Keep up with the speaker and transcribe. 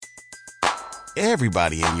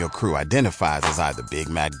Everybody in your crew identifies as either Big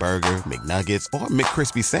Mac Burger, McNuggets, or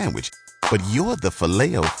McCrispy Sandwich. But you're the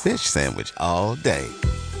Filet-O-Fish Sandwich all day.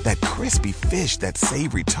 That crispy fish, that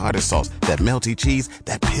savory tartar sauce, that melty cheese,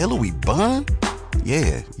 that pillowy bun.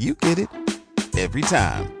 Yeah, you get it. Every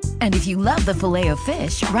time. And if you love the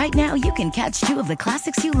Filet-O-Fish, right now you can catch two of the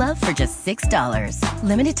classics you love for just $6.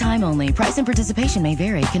 Limited time only. Price and participation may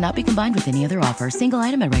vary. Cannot be combined with any other offer. Single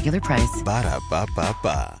item at regular price.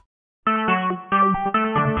 Ba-da-ba-ba-ba.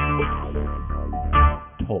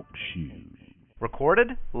 Talk shoes.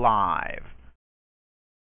 Recorded live.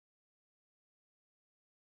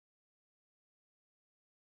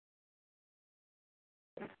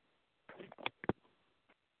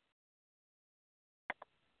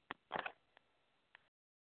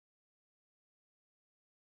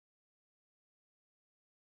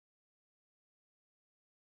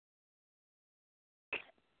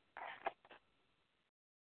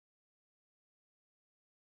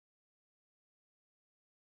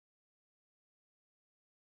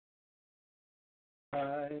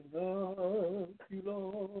 I love you,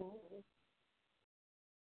 Lord,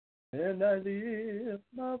 and I lift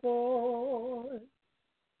my voice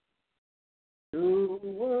to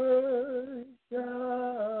worship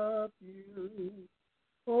you,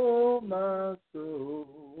 oh my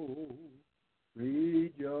soul,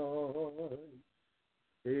 rejoice,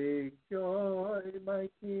 take joy, my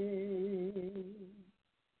King,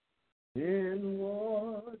 in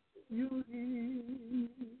what you hear.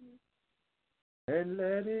 And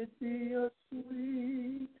let it be a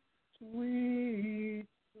sweet, sweet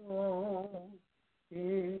song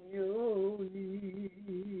in your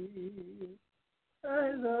ear.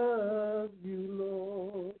 I love you,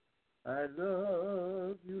 Lord. I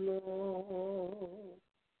love you, Lord.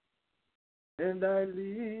 And I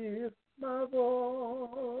lift my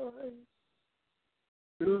voice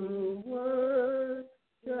to worship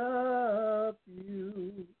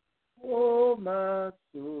you. Oh, my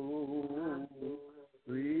soul,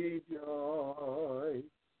 rejoice,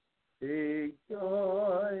 take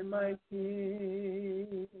joy, my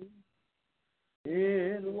King,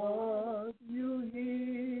 in what you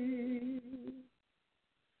hear,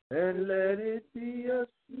 and let it be a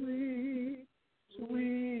sweet,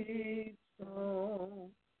 sweet song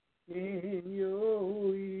in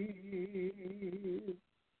your ear.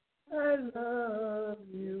 I love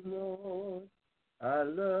you, Lord. I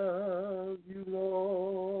love you,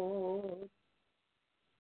 Lord,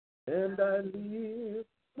 and I lift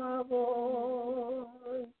my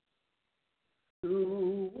voice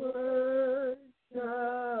to worship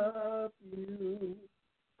you,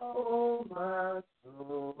 oh my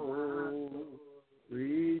soul,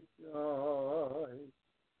 rejoice,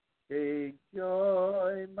 take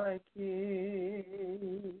joy, my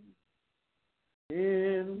King,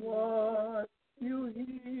 in what you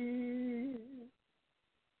hear.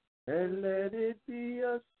 And let it be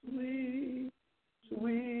a sweet,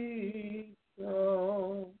 sweet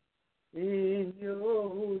song in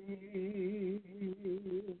your ear.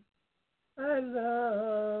 I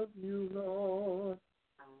love you, Lord.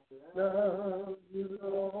 Love you,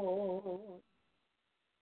 Lord.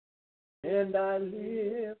 And I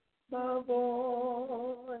lift my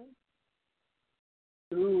voice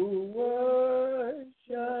to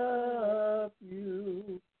worship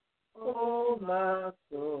you. Oh, my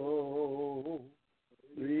soul,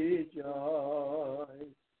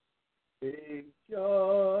 rejoice, take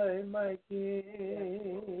joy, my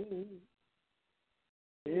King,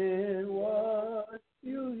 in what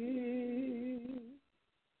you hear,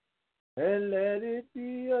 and let it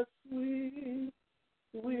be a sweet,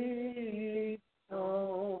 sweet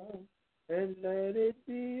song, and let it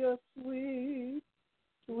be a sweet,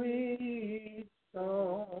 sweet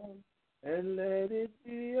song. And let it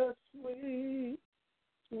be a sweet,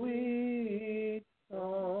 sweet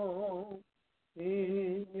song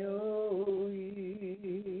in your ear.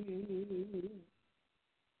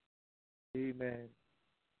 Amen.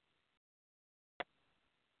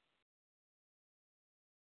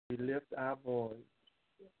 We lift our voice,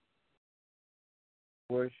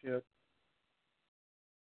 worship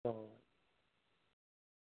God.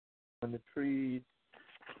 When the trees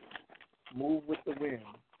move with the wind,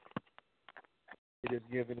 it is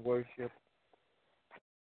giving worship to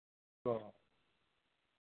God.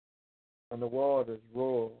 When the waters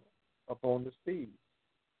roar upon the sea,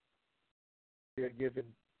 they are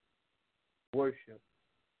giving worship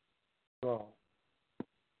to God.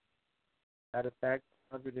 Matter of fact,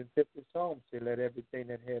 150 Psalms say, let everything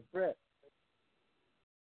that had breath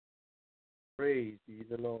praise ye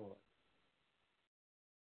the Lord.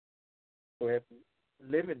 So every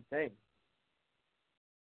living thing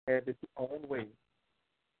have its own way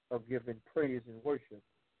of giving praise and worship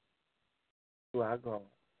to our God.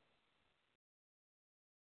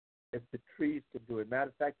 If the trees can do it. Matter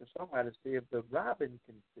of fact, the songwriter said, if the robin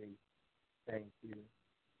can say thank you,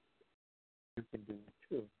 you can do it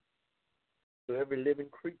too. So every living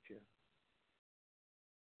creature,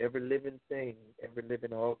 every living thing, every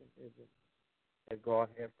living organism that God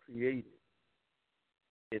has created,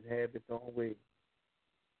 it has its own way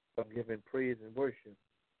of giving praise and worship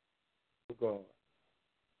to God.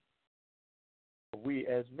 We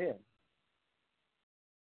as men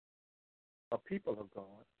are people of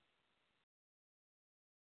God.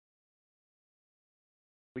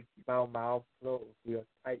 We keep our mouths closed. We are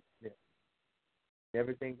tight-lipped.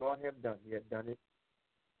 Everything God has done, He has done it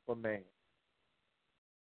for man.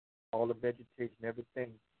 All the vegetation, everything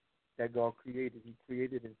that God created, He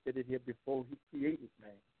created and set it here before He created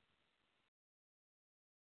man.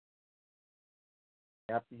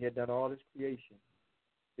 After He had done all His creation,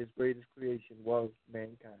 His greatest creation was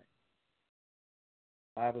mankind.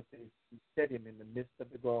 The Bible says He set him in the midst of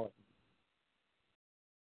the garden,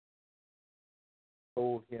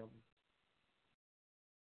 told him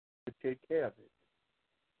to take care of it,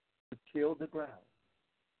 to till the ground.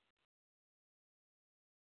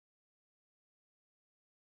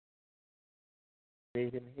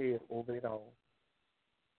 Made him head over it all.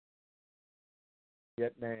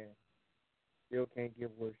 Yet man still can't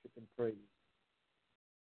give worship and praise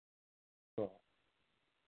to God.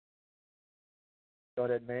 So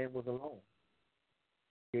that man was alone.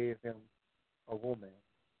 Gave him a woman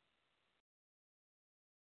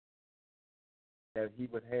that he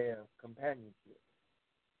would have companionship.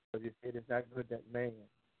 Because He said it's not good that man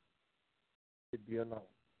should be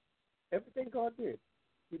alone. Everything God did,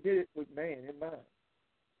 He did it with man in mind.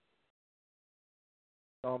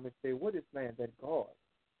 Psalmist say, what is man that God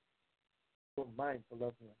is so mindful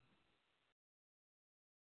of him?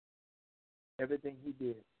 Everything He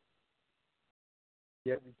did,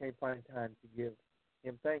 yet we can't find time to give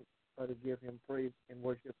Him thanks or to give Him praise and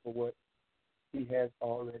worship for what He has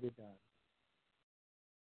already done.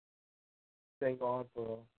 Thank God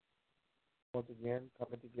for once again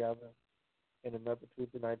coming together in another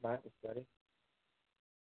Tuesday night Bible study.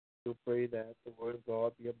 We pray that the Word of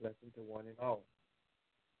God be a blessing to one and all.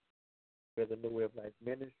 We're the New Way of Life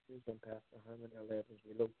Ministries and Pastor Herman L. Evans.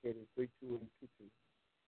 We're located 32822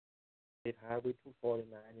 Highway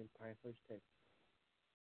 249 in Pinehurst, Texas.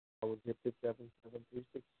 Our zip is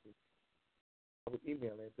 77366. Our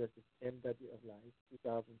email address is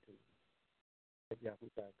mwoflife2002 at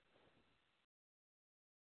yahoo.com.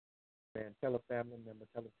 And tell a family member,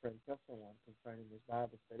 tell a friend, tell someone concerning this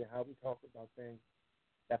Bible study, how we talk about things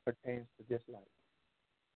that pertains to this life.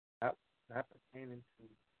 Not pertaining to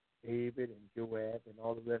David and Joab and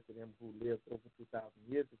all the rest of them who lived over 2,000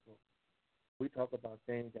 years ago. We talk about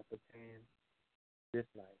things that pertain to this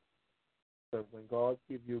life. So when God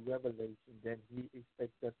gives you revelation, then He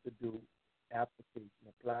expects us to do application,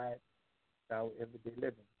 apply it to our everyday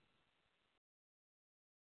living.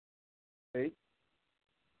 Faith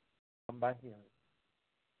come by hearing,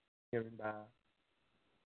 hearing by.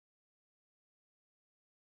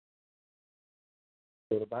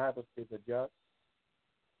 So the Bible says the just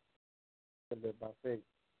to live by faith.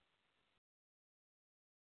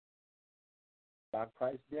 By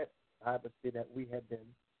Christ's death, the Bible says that we have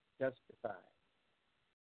been justified.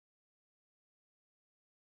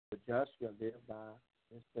 The just shall live by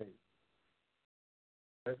His faith.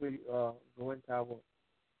 As we go into our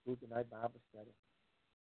Tuesday night Bible study,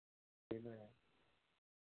 amen.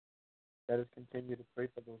 Let us continue to pray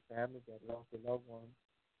for those families that lost their loved ones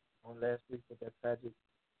on last week with that tragic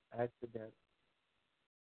accident.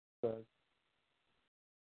 Because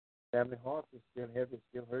family hearts is still heavy,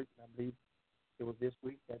 still hurt. I believe it was this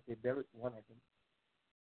week that they buried one of them.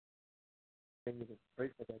 Continue to pray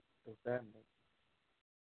for those families,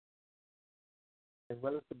 as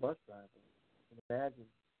well as the bus driver. You can imagine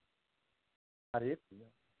how they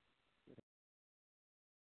feel,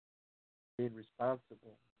 being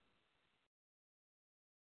responsible,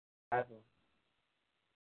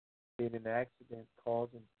 being in an accident,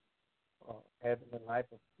 causing, having the life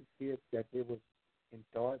of two kids that they was in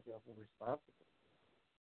charge of or responsible.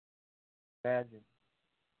 Imagine,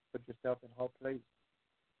 put yourself in her place,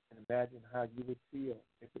 and imagine how you would feel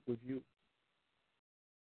if it was you.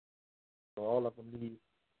 So all of them need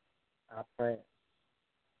our prayers.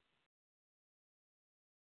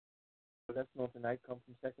 So let's know tonight come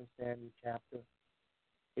from 2 Samuel chapter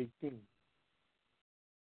 18.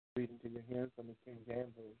 Reading to your hearing from the King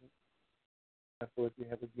James Version. Therefore, if you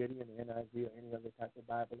have a Gideon, an NIV, or any other type of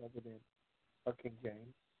Bible other than a King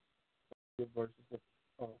James, your verses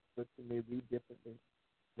of read differently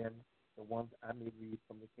than the ones I may read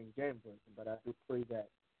from the King James Version, but I do pray that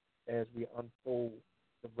as we unfold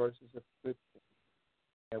the verses of Scripture,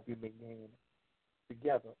 that we may gain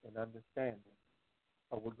together an understanding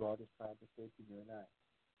of what God is trying to say to you and I.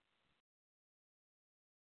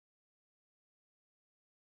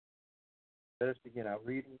 Let us begin our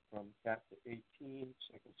reading from chapter 18, 2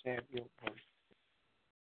 Samuel, verse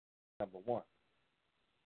number 1.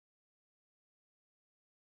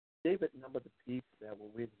 David numbered the people that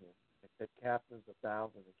were with him, and set captains of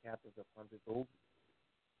thousands and captains of hundreds over them.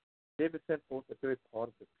 David sent forth the third part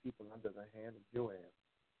of the people under the hand of Joab,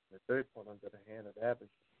 and the third part under the hand of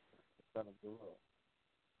Abishai, the son of Zeruiah,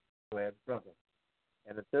 Joab's brother,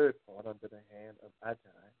 and the third part under the hand of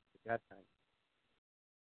Attai, the Gathite.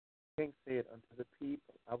 The king said unto the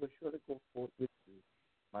people, I will surely go forth with you,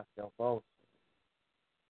 myself also.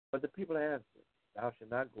 But the people answered, Thou shalt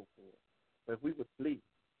not go forth, but if we would flee,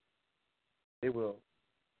 they will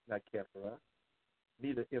not care for us,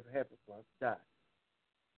 neither if half of us die.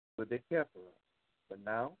 Will they care for us? But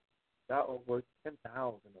now thou art worth 10,000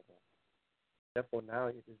 of us. Therefore now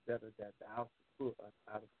it is better that thou should put us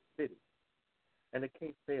out of the city. And the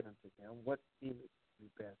king said unto them, What seemeth you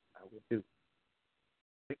best I will do.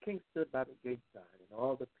 The king stood by the gate side, and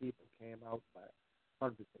all the people came out by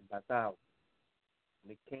hundreds and by thousands.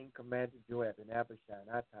 And the king commanded Joab and Abishai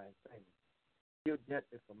and Attai, saying, Deal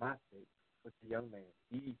gently for my sake with the young man,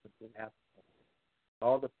 even with Absalom.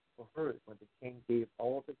 All the people heard when the king gave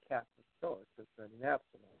all the captains charge concerning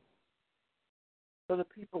Absalom. So the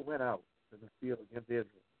people went out to the field against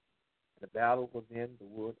Israel, and the battle was in the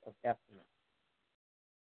wood of Ephraim,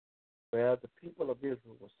 where the people of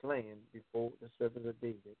Israel were slain before the servants of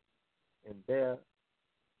David, and there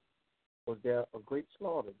was there a great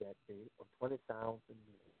slaughter that day of 20,000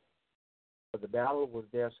 men. For the battle was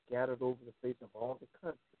there scattered over the face of all the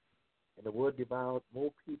country, and the wood devoured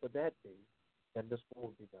more people that day than the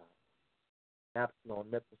sword devoured.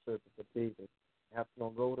 Absalom met the servants of David.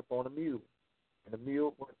 Absalom rode upon a mule, and the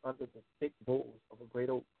mule went under the thick boughs of a great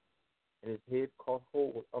oak, and his head caught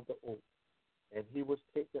hold of the oak, and he was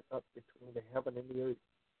taken up between the heaven and the earth,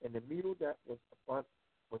 and the mule that was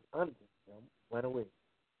under him went away.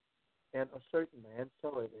 And a certain man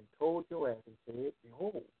saw it, and told Joab, and said,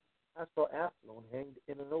 Behold, I saw Absalom hanged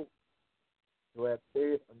in an oak. Joab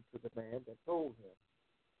said unto the man that told him,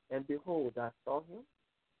 And behold, I saw him,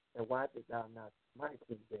 and why did thou not smite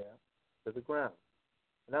him there to the ground?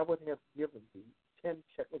 And I would have given thee 10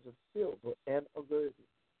 shekels of silver and a girdle.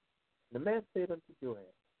 And the man said unto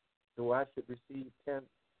Joab, Though I should receive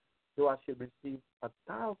 1,000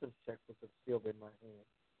 shekels of silver in my hand,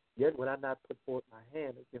 yet would I not put forth my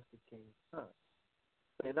hand against the king's son.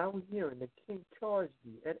 And I was hearing the king charged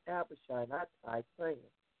thee and Abishai and Attai, saying,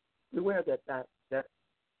 Beware that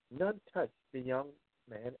none touch the young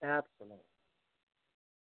man Absalom.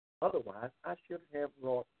 Otherwise I should have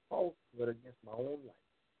wrought falsehood against my own life.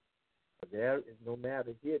 For there is no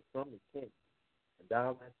matter hid from the king, and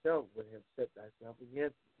thou thyself would have set thyself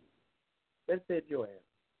against me. Then said Joab,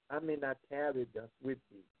 I may not tarry thus with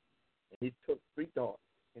thee. And he took 3 darts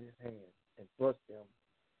in his hand, and thrust them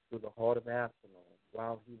through the heart of Absalom,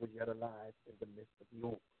 while he was yet alive in the midst of the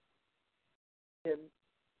oak. 10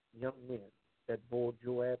 young men that bore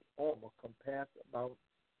Joab's armor compassed about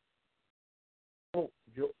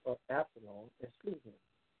Absalom and slew him.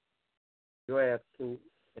 Joab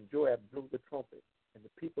blew the trumpet, and the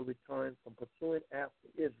people returned from pursuing after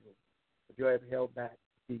Israel. But Joab held back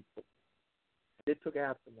the people. They took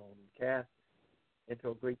Absalom and cast him into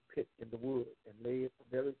a great pit in the wood, and laid a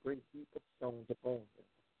very great heap of stones upon him.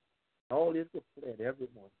 All Israel fled,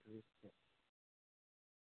 everyone to his tent.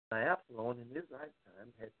 Now Absalom in his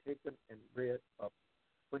lifetime had taken and reared up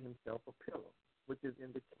for himself a pillar, which is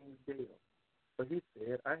in the king's dale. So he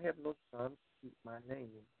said, I have no son to keep my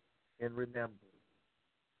name in remembrance.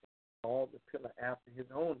 All the pillar after his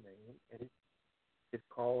own name, and it is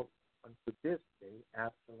called unto this day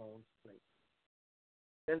Absalom's place.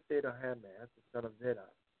 Then said Ahimaaz, the son of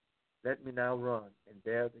Zadok, Let me now run and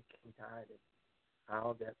bear the king tidings,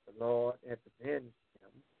 how that the Lord hath avenged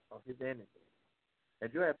him of his enemies.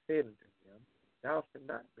 And Joab said unto him, Thou shalt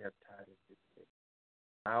not bear tidings this day.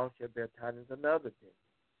 Thou shalt bear tidings another day.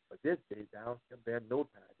 But this day thou shalt bear no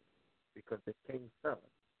tidings, because the king's son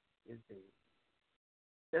is dead.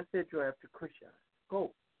 Then said Joab to Cushai,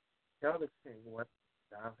 Go, tell the king what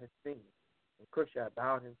thou hast seen. And Cushai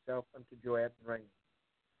bowed himself unto Joab's reign.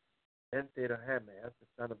 Then said Ahimaaz, the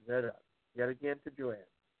son of Zadok, yet again to Joab,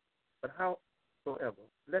 But howsoever,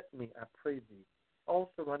 let me, I pray thee,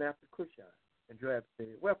 also run after Cushai. And Joab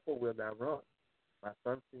said, Wherefore wilt thou run, my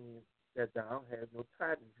son, seeing that thou hast no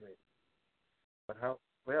tidings ready? But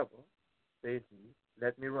however, said he,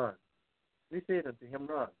 let me run. And he said unto him,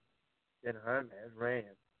 run. Then Hermas ran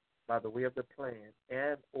by the way of the plain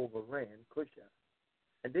and overran Cushai.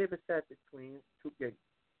 And David sat between two gates,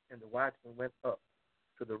 and the watchman went up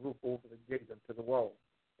to the roof over the gate unto the wall,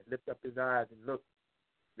 and lifted up his eyes and looked.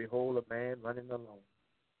 Behold, a man running alone.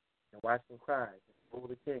 And the watchman cried,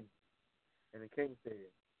 Behold the king. And the king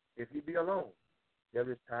said, If he be alone, there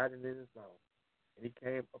is tidings in his mouth. And he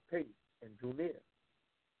came apace and drew near.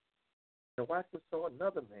 The watchman saw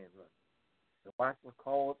another man running. The watchman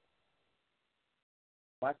called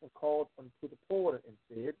unto the porter and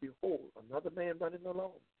said, Behold, another man running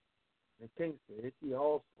alone. And the king said, He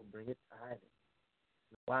also bringeth tidings.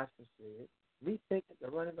 And the watchman said, Me thinketh the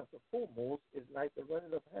running of the foremost is like the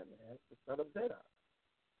running of Hermas, the son of Zadok.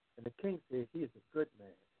 And the king said, He is a good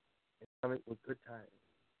man, and cometh with good tidings.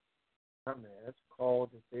 Hermas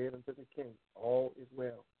called and said unto the king, All is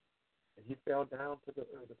well. And he fell down to the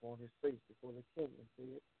earth upon his face before the king, and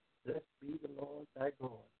said, Blessed be the Lord thy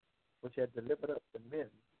God, which hath delivered up the men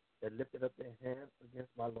that lifted up their hands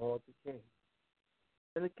against my lord the king.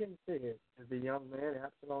 And the king said, Is the young man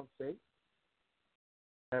Absalom safe?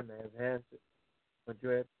 Hermas answered, When you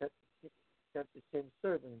had sent the king's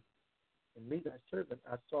servant, and me thy servant,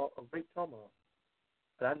 I saw a great tumult,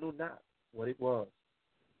 but I knew not what it was.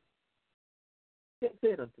 The king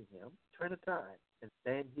said unto him, Turn aside, and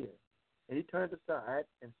stand here. And he turned aside,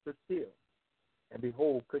 and stood still. And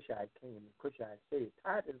behold, Cushai came, and Cushai said,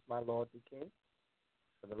 Tidings, my lord the king.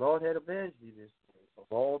 For the Lord had avenged thee this day of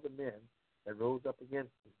all the men that rose up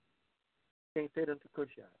against thee. The king said unto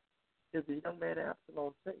Cushai, Is the young man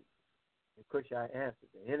Absalom safe? And Cushai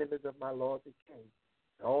answered, The enemies of my lord the king,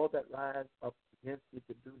 and all that rise up against thee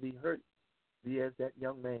to do thee hurt, be as that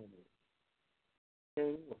young man is. The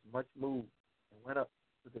king was much moved, and went up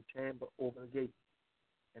to the chamber over the gate,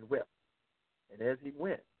 and wept. And as he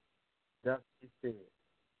went, thus he said,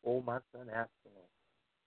 O my son Absalom,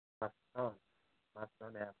 my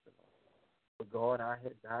son Absalom, for God I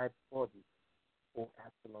had died for thee, O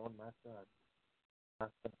Absalom, my son, my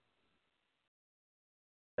son.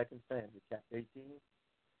 2 Samuel chapter 18,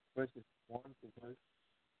 verses 1 to verse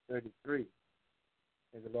 33.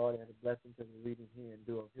 May the Lord add a blessing to the reading here and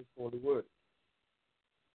do of his holy word.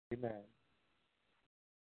 Amen.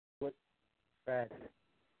 What tragedy.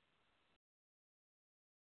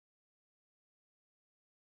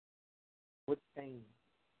 What pain.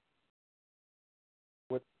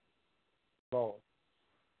 What loss.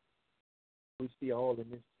 We see all in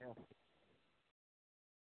this chapter.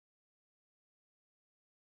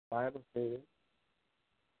 The Bible says,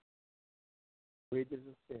 wages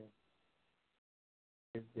of sin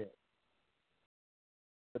is death.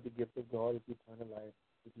 But the gift of God is eternal life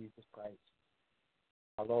with Jesus Christ,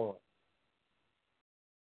 our Lord.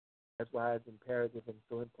 That's why it's imperative and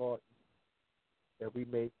so important that we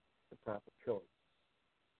make the proper choice.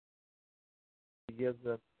 He gives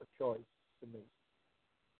us a choice to make.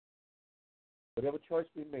 Whatever choice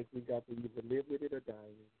we make, we got to either live with it or die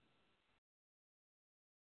with it.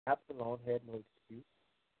 Absalom had no excuse.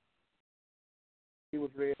 He was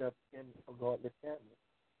reared up in a godly family.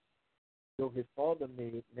 Though his father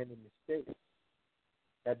made many mistakes,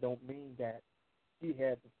 that don't mean that he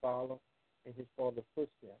had to follow in his father's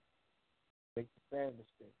footsteps, make the same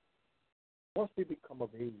mistake. Once we become of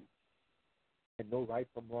age and know right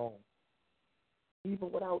from wrong,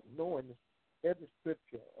 even without knowing every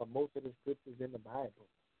scripture or most of the scriptures in the Bible,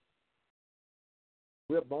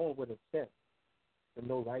 we're born with a sense to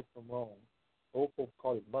know right from wrong. Old folks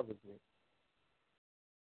call it mother's wit.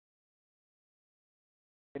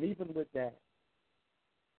 And even with that,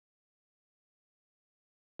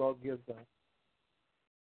 God gives us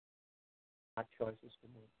our choices to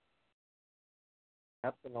make.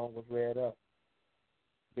 Absalom was reared up.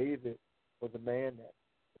 David was a man that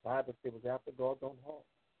the Bible said was after God's own heart.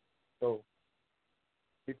 So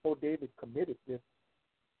before David committed this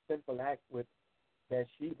sinful act with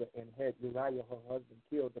Bathsheba and had Uriah, her husband,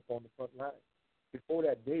 killed upon the front line, before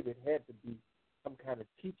that, David had to be some kind of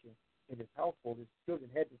teacher in his household. His children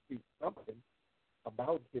had to see something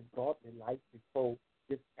about his godly life before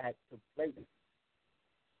this act took place.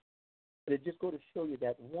 But it just goes to show you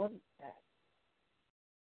that one act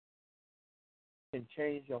can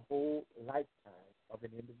change a whole lifetime of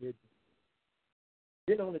an individual.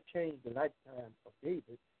 It didn't only change the lifetime of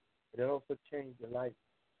David, but it also changed the life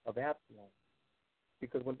of Absalom.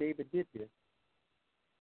 Because when David did this,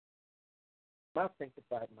 my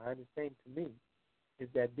sanctified mind is saying to me is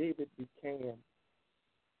that David became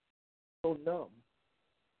so numb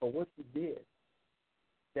for what he did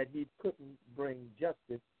that he couldn't bring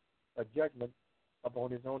justice or judgment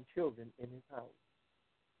upon his own children in his house.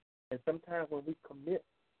 And sometimes when we commit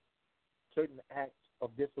certain acts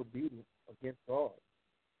of disobedience against God,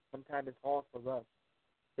 sometimes it's hard for us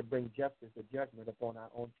to bring justice or judgment upon our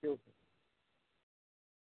own children.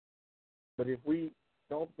 But if we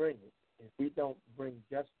don't bring it, if we don't bring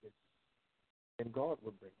justice, then God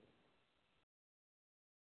will bring it.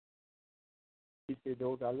 He said,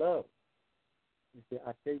 those I love, he said,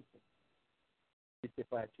 I chasten. He said,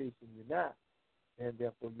 if I chasten you not, then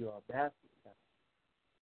therefore you are bastards.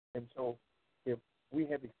 And so if we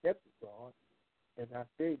have accepted God as our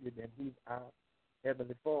Savior, then he's our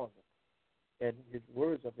Heavenly Father. And his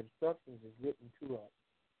words of instructions is written to us,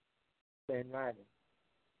 in writing.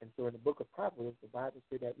 And so in the book of Proverbs, the Bible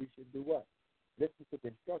says that we should do what? Listen to the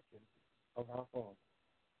instructions of our Father.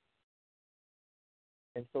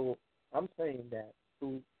 And so I'm saying that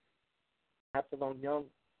through Absalom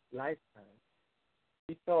Young's lifetime,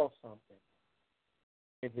 he saw something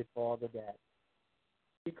in his father that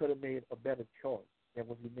he could have made a better choice than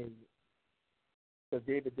what he made. Because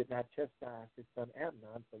David did not chastise his son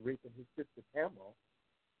Amnon for raping his sister Tamar.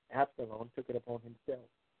 Absalom took it upon himself.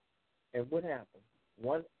 And what happened?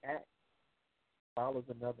 One act follows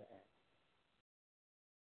another act.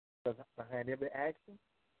 Because behind every action,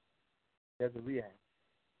 there's a reaction.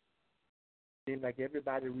 It seems like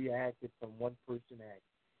everybody reacted from one person acting.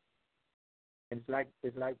 And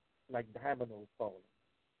it's like dominoes falling.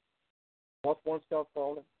 Once one starts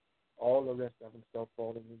falling, all the rest of them start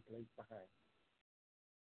falling in place behind.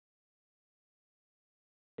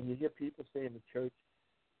 And you hear people say in the church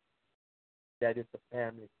that it's a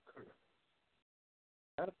family curse.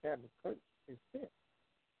 Not a family curse, it's sin.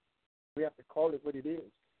 We have to call it what it is.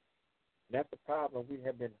 And that's the problem. We've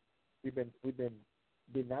been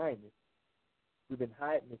denying it. We've been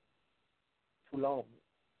hiding it too long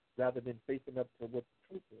rather than facing up to what the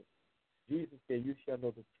truth is. Jesus said, you shall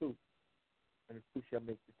know the truth, and the truth shall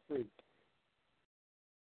make you free.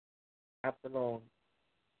 Absalom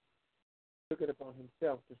took it upon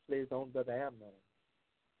himself to slay his own brother Amnon.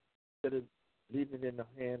 Instead of leaving it in the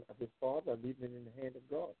hand of his father, leaving it in the hand of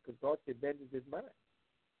God. Because God said, vengeance is mine.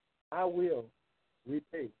 I will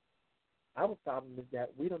repay. Our problem is that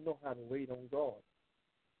we don't know how to wait on God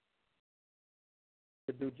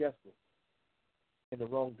to do justice in the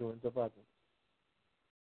wrongdoings of others.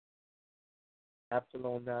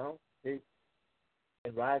 Absalom now takes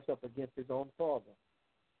and rise up against his own father,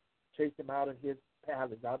 chase him out of his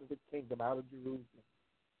palace, out of the kingdom, out of Jerusalem.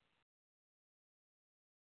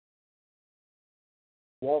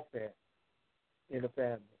 Warfare in the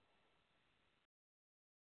family.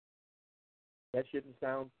 That shouldn't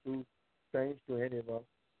sound too strange to any of us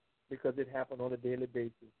because it happened on a daily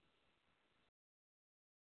basis.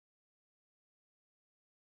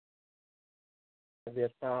 And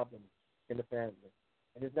there's problems in the family.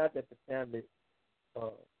 And it's not that the family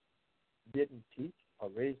didn't teach or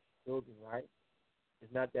raise children right.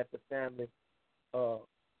 It's not that the family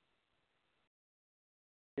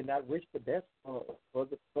did not wish the best for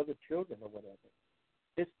the children or whatever.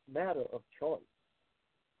 It's a matter of choice.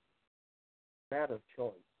 Matter of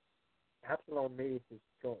choice. Absalom made his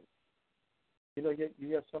choice. You know, you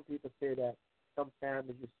hear some people say that some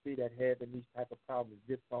families you see that having these type of problems,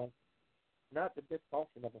 dysfunction. Not the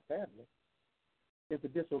dysfunction of a family. It's the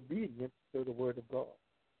disobedience to the word of God.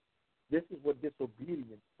 This is what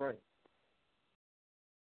disobedience brings.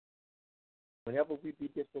 Whenever we be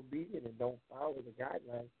disobedient and don't follow the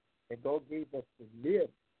guidelines that God gave us to live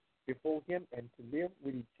before him and to live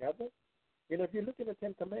with each other, you know, if you look at the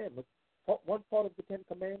Ten Commandments, one part of the Ten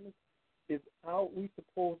Commandments is how we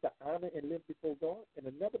supposed to honor and live before God,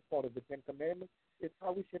 and another part of the Ten Commandments is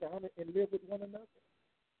how we should honor and live with one another.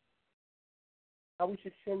 How we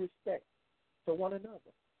should show respect to one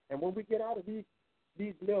another. And when we get out of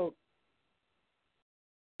these little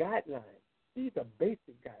guidelines, these are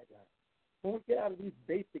basic guidelines. When we get out of these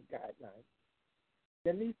basic guidelines,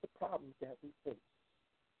 then these are the problems that we face.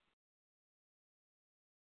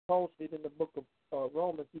 Paul said in the book of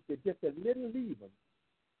Romans, he said, just a little leaven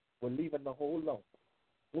will leaven the whole lump.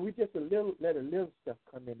 When we just let a little stuff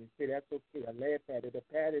come in and say that's okay, or laugh at it, or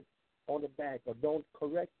pat it on the back, or don't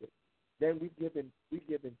correct it, then we give in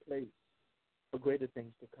place for greater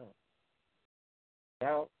things to come.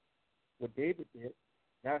 Now, what David did,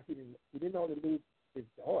 now he didn't only lose his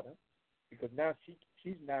daughter, because now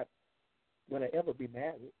she's not going to ever be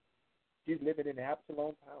married. She's living in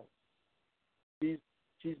Absalom's house.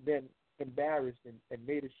 She's been embarrassed and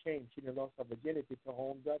made ashamed. She done lost her virginity to her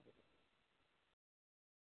own brother.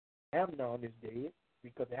 Amnon is dead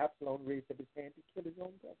because Absalom raised up his hand to kill his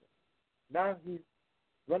own brother. Now he's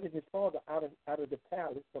running his father out of the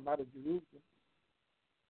palace from out of Jerusalem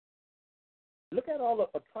Look at all the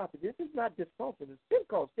atrocities. This is not dysfunction. It's sin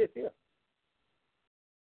called this here.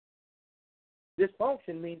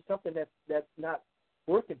 Dysfunction means something that's not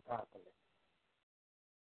working properly.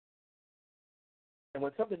 And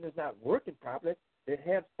when something is not working properly, they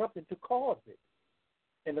have something to cause it.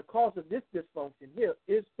 And the cause of this dysfunction here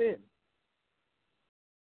is sin.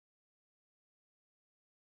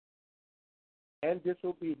 And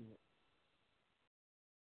disobedience.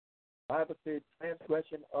 The Bible says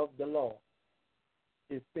transgression of the law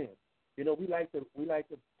is sin. You know, we like to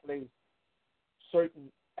place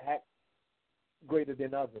certain acts greater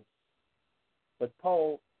than others. But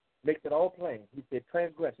Paul makes it all plain. He said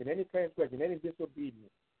transgression, any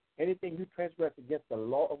disobedience, anything you transgress against the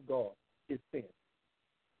law of God is sin.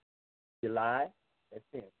 You lie, that's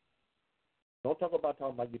sin. Don't talk about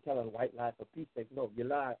you telling a white lie for peace sake. No, you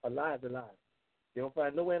lie. A lie is a lie. You don't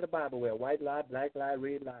find nowhere in the Bible where a white lie, black lie,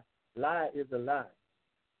 red lie. Lie is a lie.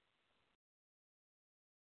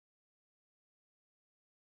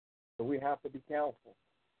 So we have to be careful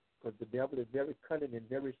because the devil is very cunning and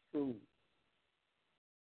very shrewd.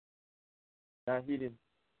 Now he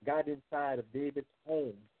got inside of David's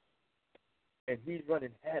home and he's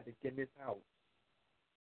running havoc in his house.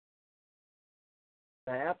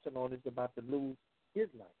 Now Absalom is about to lose his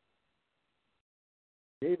life.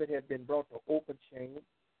 David had been brought to open shame.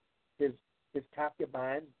 His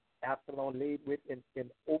concubine, Absalom, laid with in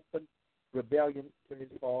open rebellion to his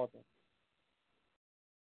father.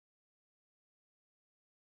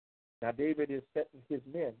 Now David is setting his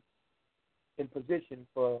men in position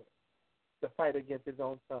for the fight against his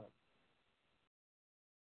own son.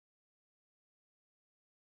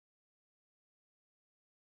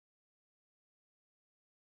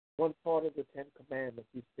 One part of the Ten Commandments,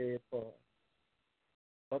 he said, for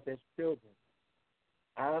us as children,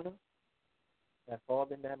 honor thy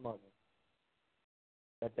father and thy mother,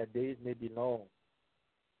 that their days may be long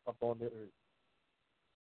upon the earth.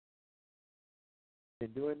 In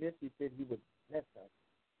doing this, he said he would bless us.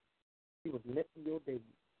 He was lifting your days.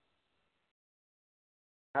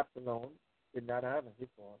 Absalom did not honor his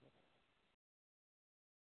father.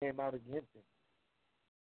 Came out against him.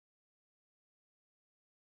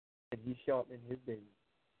 And he shortened his days.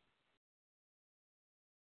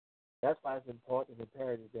 That's why it's important and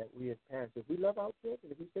imperative that we as parents, if we love our children,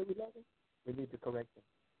 if we say we love them, we need to correct them.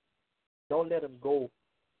 Don't let them go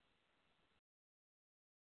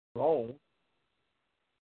wrong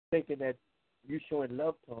thinking that you're showing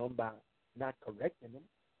love to them by not correcting them.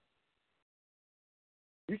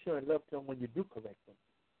 You're showing love to them when you do correct them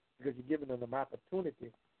because you're giving them an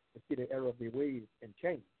opportunity to see the error of their ways and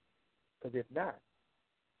change. Because if not,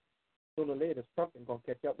 sooner or later, something's going to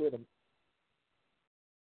catch up with them.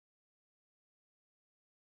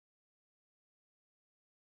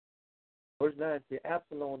 Verse 9 says,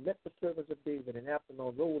 Absalom met the servants of David, and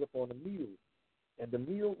Absalom rode upon a mule. And the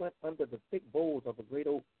mule went under the thick boughs of a great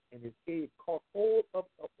oak, and his head caught hold of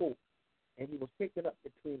the oak, and he was taken up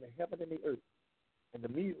between the heaven and the earth. And the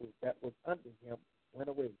mule that was under him went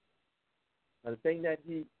away. Now the thing that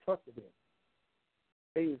he trusted in,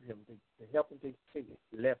 saved him, to help him take faith,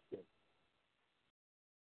 left him.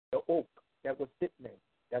 The oak that was sitting there,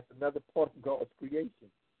 that's another part of God's creation.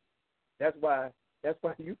 That's why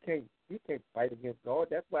you can't fight against God.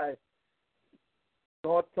 That's why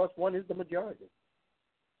God plus one is the majority.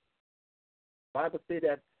 The Bible says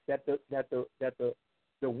that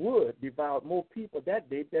the wood devoured more people that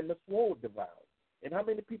day than the sword devoured. And how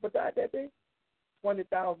many people died that day?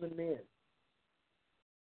 20,000 men.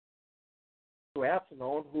 So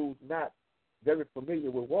Absalom, who's not very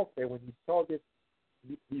familiar with warfare, when he saw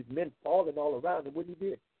these men falling all around him, what he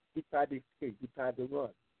did? He tried to escape. He tried to run.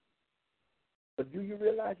 But do you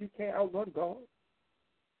realize you can't outrun God?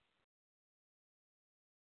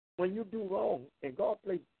 When you do wrong and God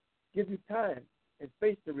give you time and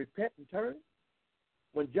space to repent and turn,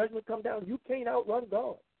 when judgment comes down, you can't outrun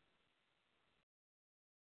God.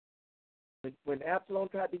 When Absalom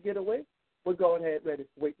tried to get away, what God had ready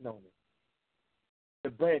waiting on him? The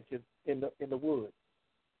branches in the wood.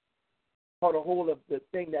 Caught a hold of the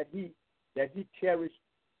thing that he cherished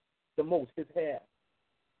the most, his hair,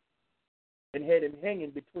 and had him hanging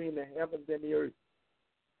between the heavens and the earth.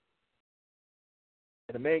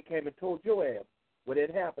 And the man came and told Joab what had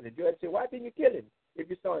happened. And Joab said, why didn't you kill him if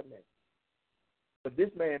you saw him there? But this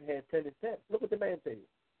man had plenty sense. Look what the man said.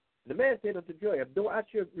 The man said unto Joab, though I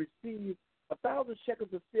should receive 1,000 shekels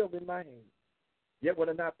of silver in my hand, yet would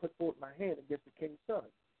I not put forth my hand against the king's son.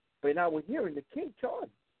 But in our hearing, the king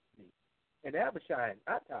charged me, and Abishai and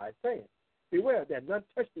Attai, saying, beware that none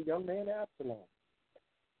touch the young man Absalom.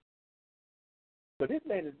 But this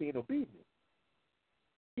man is being obedient.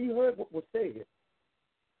 He heard what was said.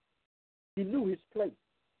 He knew his place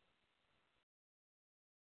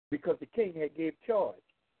because the king had gave charge.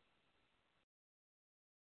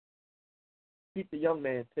 Keep the young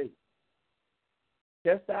man safe.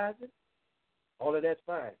 Chastise him, all of that's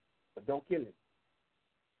fine, but don't kill him.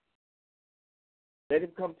 Let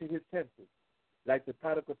him come to his senses, like the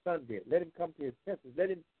prodigal son did. Let him come to his senses. Let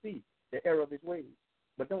him see the error of his ways,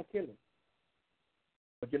 but don't kill him.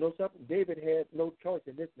 But you know something? David had no choice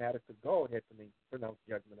in this matter because God had to pronounce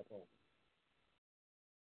judgment upon him.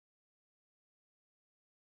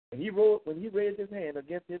 When he raised his hand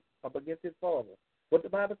against his father, what the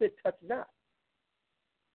Bible said, touch not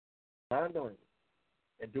my anointing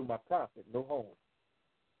and do my prophet no harm.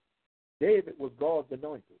 David was God's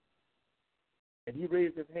anointed, and he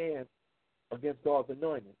raised his hand against God's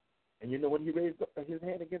anointed. And you know when he raised his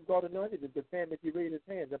hand against God's anointed, it's the same as he raised his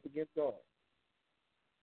hands up against God.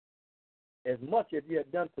 As much as you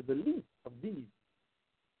have done to the least of these,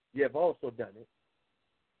 you have also done it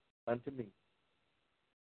unto me.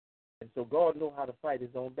 And so God knows how to fight his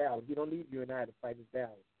own battle. He don't need you and I to fight his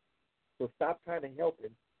battle. So stop trying to help him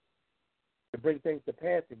to bring things to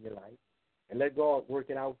pass in your life and let God work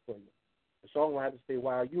it out for you. The songwriter say,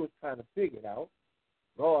 while you were trying to figure it out,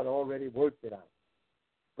 God already worked it out.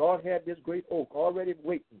 God had this great oak already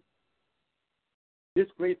waiting. This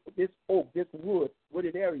oak, this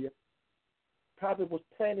wooded area, probably was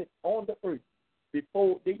planted on the earth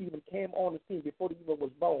before they even came on the scene, before they even was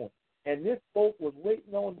born. And this oak was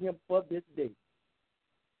waiting on him for this day.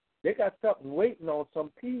 They got something waiting on some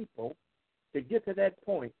people to get to that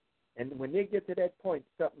point. And when they get to that point,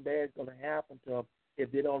 something bad is going to happen to them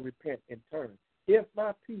if they don't repent and turn. If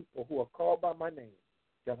my people who are called by my name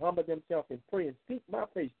shall humble themselves and pray and seek my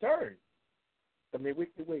face, turn from their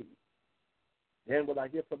wicked ways, then will I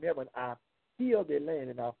hear from heaven, I'll heal their land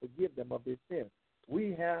and I'll forgive them of their sins.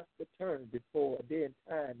 We have to turn before a day and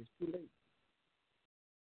time is too late.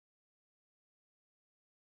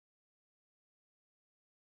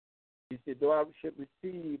 He said, though I should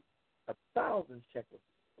receive 1,000 shekels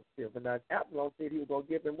of silver. Now, Absalom said he was going to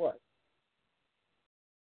give him what?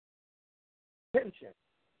 10 shekels.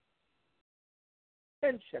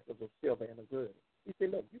 10 shekels of silver and a good. He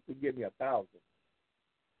said, look, you can give me 1,000.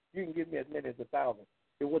 You can give me as many as 1,000.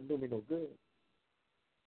 It wouldn't do me no good.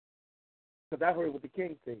 Because I heard what the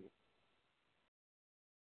king said.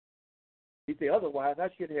 He said, otherwise, I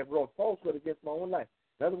should have wrought falsehood against my own life.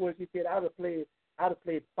 In other words, he said, I'd have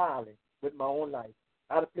played folly with my own life.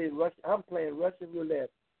 I'm playing Russian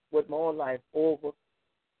roulette with my own life over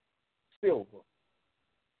silver.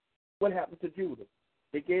 What happened to Judah?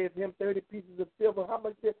 They gave him 30 pieces of silver. How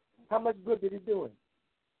much good did it do him?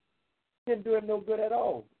 It didn't do him no good at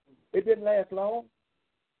all. It didn't last long.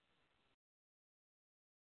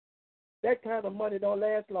 That kind of money don't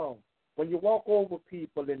last long. When you walk over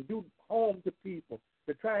people and do harm to people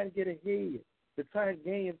to try and get ahead, to try and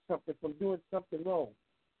gain something from doing something wrong,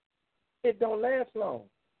 it don't last long.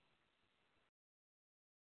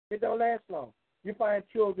 It don't last long. You find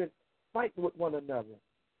children fighting with one another.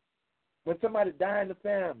 When somebody dies in the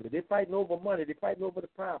family, they're fighting over money. They're fighting over the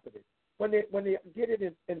property. When they get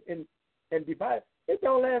it and divide, it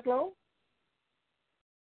don't last long.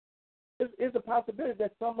 It's a possibility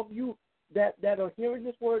that some of you that are hearing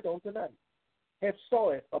this word on tonight have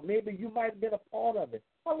saw it, or maybe you might have been a part of it.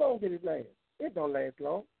 How long did it last? It don't last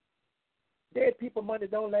long. Dead people money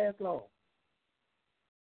don't last long.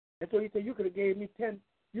 And so he said, you could have gave me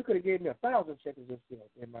 1,000 shekels of silver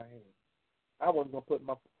in my hand. I wasn't going to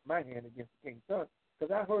put my hand against the king's son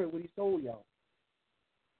because I heard what he told y'all.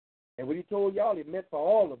 And what he told y'all, it meant for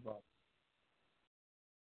all of us.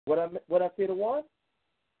 What I said to one?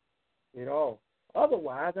 You know,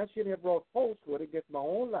 otherwise I should have brought falsehood against my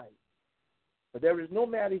own life. But there is no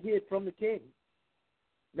matter hid from the king.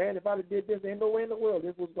 Man, if I'd have did this, ain't no way in the world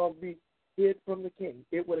this was going to be hid from the king.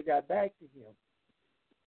 It would have got back to him.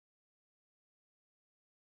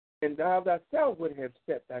 And thou thyself would have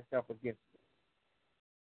set thyself against me.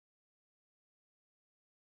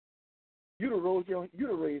 You'd have rose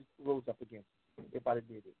up against me if I'd have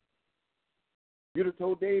did it. You'd have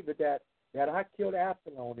told David that I killed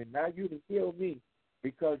Absalom, and now you'd have killed me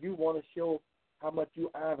because you want to show how much you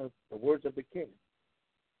honor the words of the king.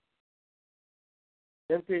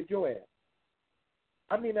 Then said Joab,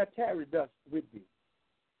 I tarry thus with thee.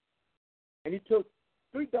 And he took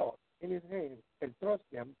 3 darts in his hand and thrust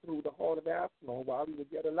them through the heart of Absalom while he was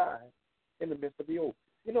yet alive in the midst of the oak.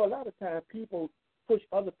 You know, a lot of times people push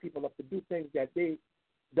other people up to do things that they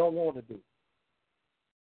don't want to do.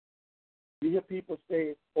 You hear people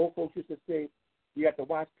say, old folks used to say, you have to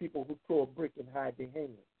watch people who throw a brick and hide their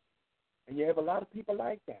hands. And you have a lot of people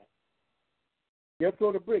like that. They'll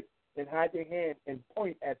throw the brick and hide their hand and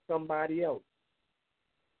point at somebody else.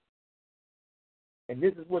 And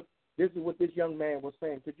this is what this young man was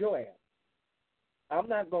saying to Joab. I'm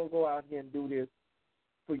not going to go out here and do this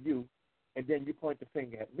for you, and then you point the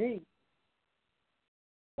finger at me.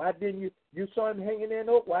 Why didn't you saw him hanging there in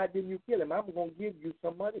oak, why didn't you kill him? I'm going to give you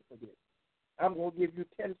some money for this. I'm going to give you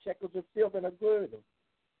 10 shekels of silver and a girdle.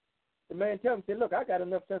 The man tells him, say, look, I got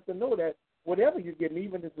enough sense to know that whatever you give me,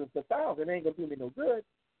 even if it's 1,000, ain't going to do me no good.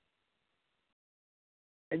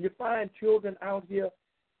 And you find children out here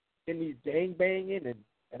in these gang-banging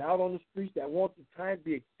and out on the streets that want to try and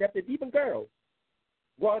be accepted, even girls.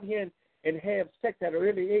 Go out here and have sex at an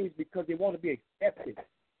early age because they want to be accepted.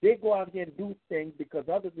 They go out here and do things because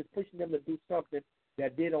others are pushing them to do something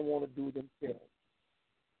that they don't want to do themselves.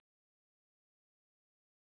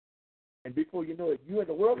 And before you know it, you're in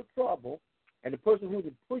a world of trouble, and the person who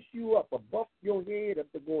can push you up or bump your head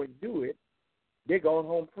up to go and do it, they're going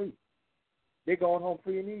home free. They're going home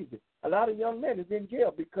free and easy. A lot of young men is in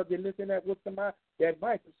jail because they listen to the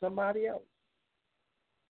advice of somebody else.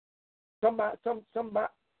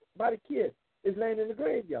 Somebody kid is laying in the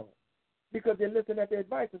graveyard because they're listening to the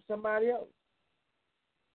advice of somebody else.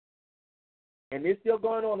 And they're still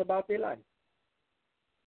going on about their life.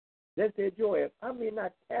 Then said Joab, I may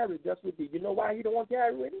not tarry just with thee. You know why he don't want to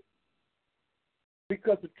tarry with him?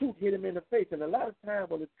 Because the truth hit him in the face. And a lot of times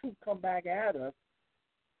when the truth come back at us,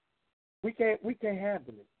 we can't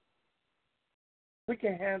handle it. We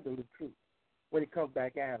can't handle the truth when it comes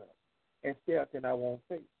back at us and stare us in our own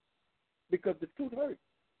face. Because the truth hurts.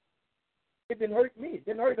 It didn't hurt me. It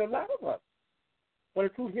didn't hurt a lot of us. When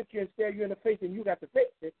the truth hits you and stare you in the face and you got to face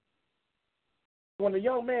it. When the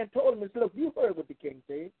young man told him, look, you heard what the king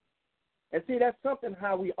said. And see, that's something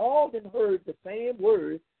how we all done heard the same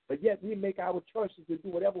words, but yet we make our choices to do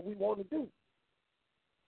whatever we want to do.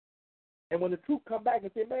 And when the truth come back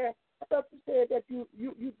and say, man, I thought you said that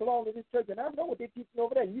you belong to this church, and I know what they're teaching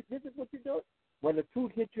over there. This is what you're doing. When the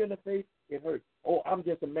truth hits you in the face, it hurts. Oh, I'm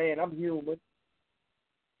just a man. I'm human.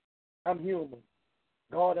 I'm human.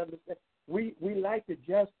 God understands. We like to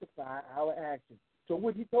justify our actions. So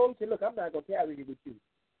what he told him, he said, look, I'm not going to carry you with you.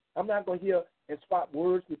 I'm not going to hear and swap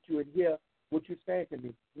words with you and hear what you're saying to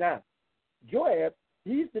me. Now, Joab,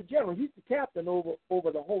 he's the general. He's the captain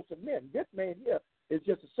over the host of men. This man here is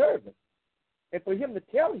just a servant. And for him to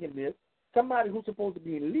tell him this, somebody who's supposed to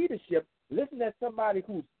be in leadership, listen to somebody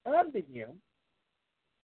who's under him,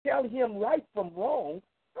 tell him right from wrong,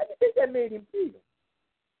 how do you think that made him feel?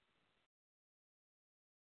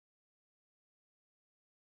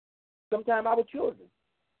 Sometimes our children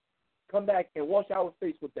come back and wash our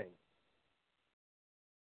face with things.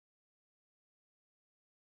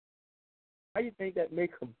 How do you think that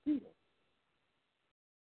makes them feel?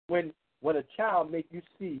 When a child makes you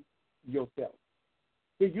see yourself.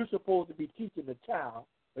 Then you're supposed to be teaching the child,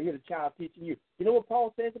 or you're the child teaching you. You know what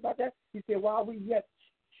Paul says about that? He said, while we yet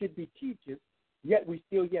should be teachers, yet we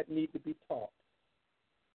still yet need to be taught.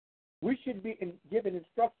 We should be giving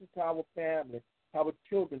instructions to our family, our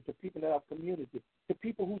children, to people in our community, to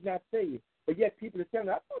people who's not saved. But yet people are telling,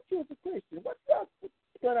 I thought you was a Christian. What you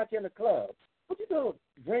doing out here in the club? What you doing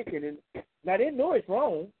drinking? And now they know it's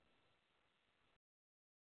wrong,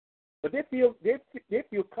 but they feel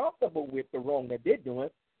comfortable with the wrong that they're doing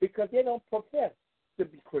because they don't profess to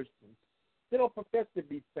be Christians. They don't profess to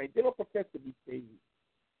be saints. They don't profess to be saved.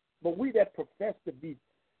 But we that profess to be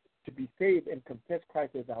saved and confess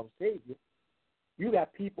Christ as our Savior, you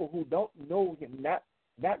got people who don't know Him, not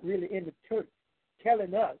really in the church,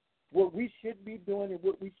 telling us what we should be doing and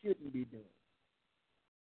what we shouldn't be doing.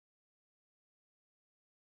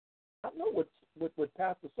 I know what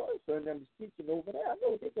Pastor so and them is teaching over there. I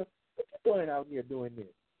know what you doing out here doing this.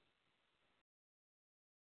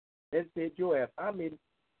 Then said Joab, I may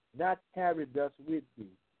not tarry thus with thee.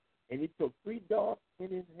 And he took 3 darts in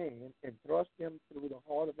his hand and thrust them through the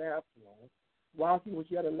heart of Absalom while he was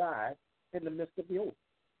yet alive in the midst of the oak.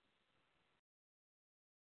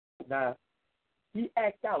 Now, he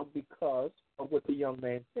acted out because of what the young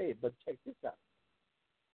man said, but check this out.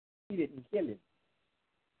 He didn't kill him.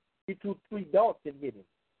 He threw 3 darts and hit him.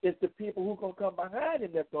 It's the people who going to come behind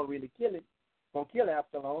him that's going to really kill him, going to kill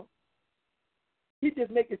Absalom. He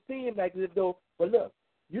just make it seem like as though, well, look,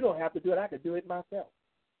 you don't have to do it. I can do it myself.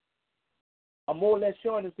 I'm more or less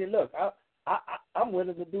showing him, saying, look, I'm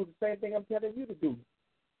willing to do the same thing I'm telling you to do.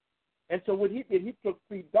 And so what he did, he took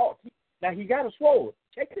 3 darts. Now, he got a sword.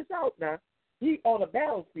 Check this out now. He on a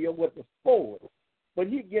battlefield with a sword, but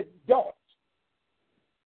he gets darts.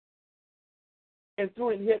 And threw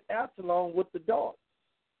and hit Absalom with the darts.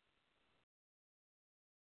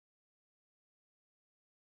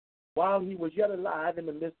 while he was yet alive in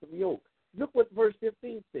the midst of the oak. Look what verse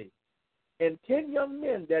 15 says. And 10 young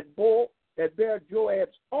men that bare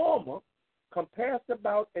Joab's armor compassed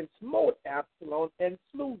about and smote Absalom and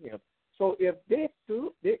slew him. So if they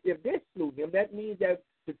slew him, that means that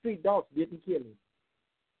the 3 dogs didn't kill him.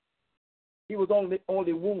 He was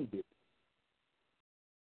only wounded.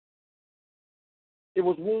 It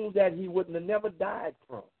was wounds that he wouldn't have never died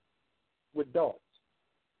from with darts.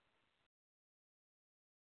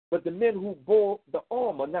 But the men who bore the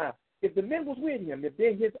armor, now, if the men was with him, if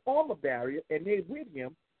they're his armor bearer and they're with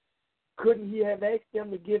him, couldn't he have asked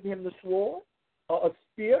them to give him the sword or a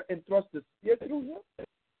spear and thrust the spear through him?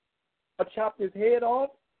 Or chop his head off?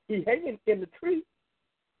 He hanging in the tree.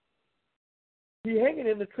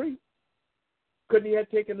 Couldn't he have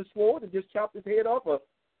taken the sword and just chopped his head off, or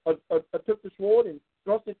took the sword and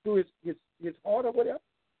thrust it through his heart or whatever?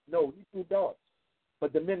 No, he threw darts.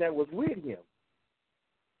 But the men that was with him,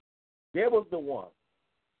 there was the one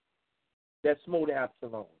that smote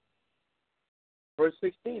Absalom. Verse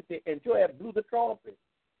 16 says, and Joab blew the trumpet,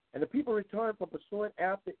 and the people returned from pursuing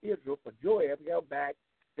after Israel, for Joab held back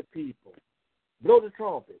the people. Blow the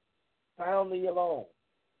trumpet, sound the alarm.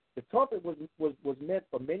 The trumpet was meant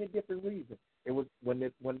for many different reasons. It was when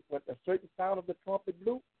a certain sound of the trumpet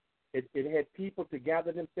blew, it had people to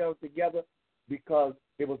gather themselves together because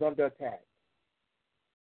it was under attack.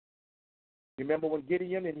 Remember when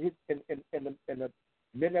Gideon and the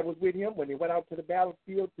men that was with him, when they went out to the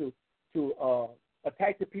battlefield to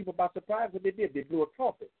attack the people by surprise, what they did? They blew a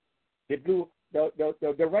trumpet. They blew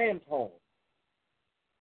the ram's horn,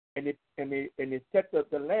 and they set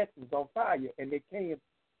the lanterns on fire, and they came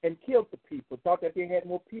and killed the people. Thought that they had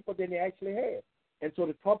more people than they actually had, and so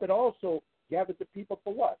the trumpet also gathered the people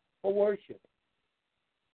for what? For worship.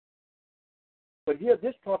 But here,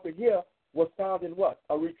 this trumpet here was sounding what?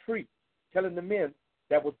 A retreat, telling the men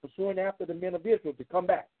that was pursuing after the men of Israel to come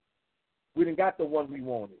back. We didn't got the one we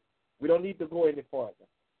wanted. We don't need to go any further.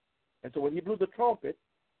 And so when he blew the trumpet,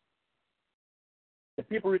 the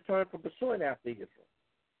people returned from pursuing after Israel.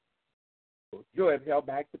 So Joab held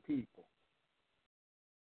back the people.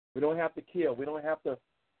 We don't have to kill. We don't have to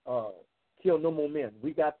kill no more men.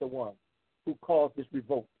 We got the one who caused this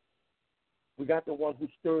revolt. We got the one who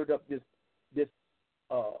stirred up this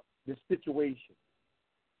situation.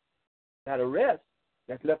 Now the rest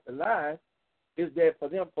that's left alive is there for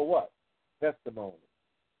them for what? Testimony.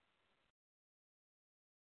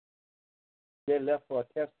 They're left for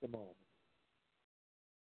a testimony.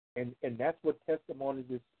 And that's what testimony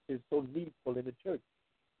is so needful in the church.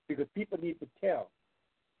 Because people need to tell.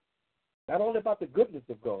 Not only about the goodness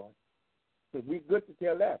of God, because we're good to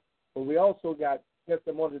tell that, but we also got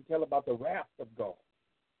testimony to tell about the wrath of God.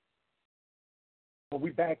 When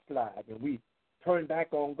we backslide and we turn back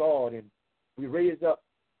on God and we raise up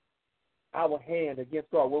our hand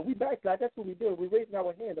against God. When we backslide, that's what we do. We're raising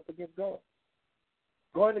our hand up against God.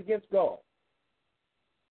 Going against God.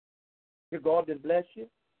 If God didn't bless you,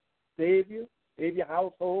 save your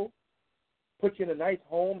household, put you in a nice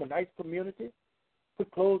home, a nice community, put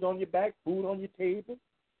clothes on your back, food on your table,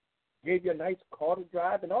 gave you a nice car to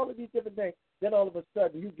drive, and all of these different things, then all of a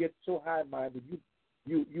sudden you get so high-minded,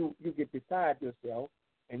 you get beside yourself,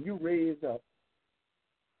 and you raise up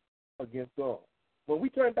against God. When we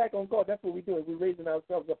turn back on God, that's what we're doing. We're raising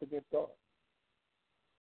ourselves up against God.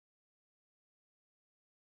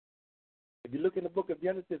 If you look in the book of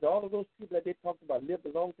Genesis, all of those people that they talked about lived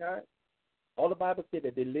a long time. All the Bible said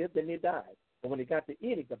that they lived and they died. But when they got to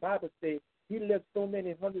Enoch, the Bible said he lived so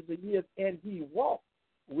many hundreds of years and he walked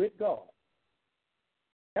with God.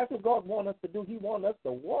 That's what God wants us to do. He wants us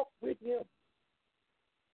to walk with him.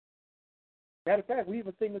 Matter of fact, we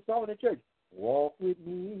even sing the song in the church. Walk with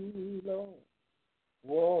me, Lord.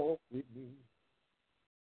 Walk with me.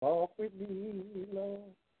 Talk with me, Lord.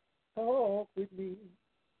 Talk with me.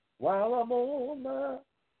 While I'm on my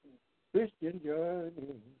Christian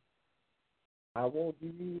journey, I want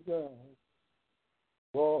Jesus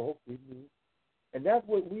walk with me. And that's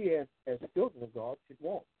what we as children of God should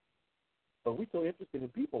want. But we're so interested in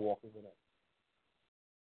people walking with us.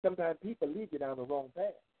 Sometimes people lead you down the wrong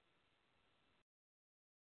path.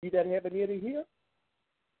 He that have an ear to hear,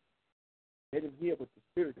 let him hear what the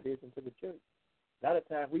Spirit says into the church. A lot of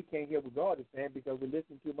times we can't hear what God is saying because we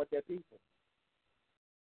listen too much at people.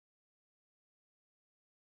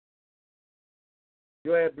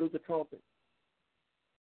 Joab blew the trumpet,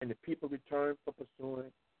 and the people returned for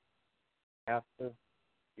pursuing after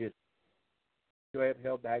Israel. Joab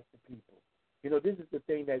held back the people. You know, this is the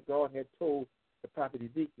thing that God had told the prophet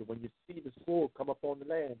Ezekiel. When you see the sword come upon the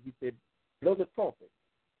land, he said, blow the trumpet.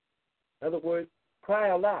 In other words, cry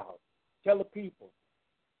aloud. Tell the people.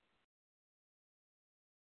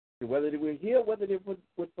 Whether they were here, whether they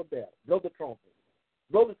would forbear. Blow the trumpet.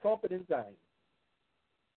 Blow the trumpet in Zion.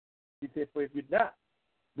 He said, for if you not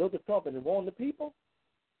blow the trumpet and warn the people,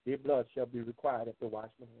 their blood shall be required at the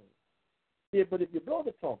watchman's hand. He said, but if you blow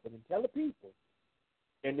the trumpet and tell the people,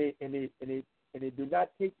 and they do not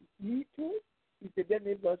take heed to it, he said, then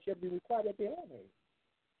their blood shall be required at their own hand.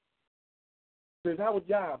 So it's our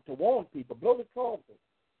job to warn people, blow the trumpet,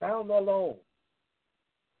 sound the alarm.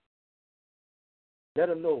 Let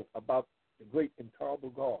them know about the great and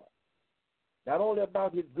terrible God. Not only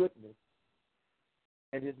about his goodness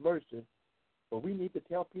and his mercy, but we need to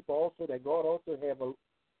tell people also that God also have a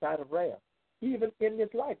side of wrath. Even in this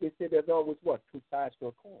life, they say there's always what? Two sides to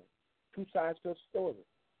a coin. Two sides to a story.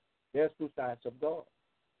 There's two sides of God.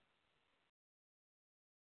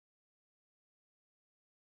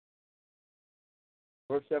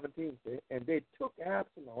 Verse 17 says, and they took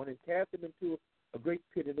Absalom and cast him into a great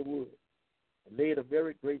pit in the woods, and laid a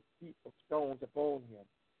very great heap of stones upon him.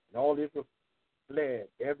 And all Israel fled,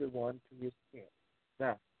 everyone to his tent.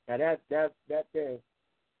 Now that there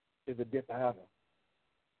is a dishonor.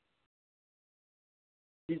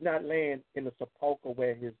 He's not laying in a sepulchre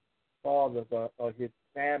where his father's or his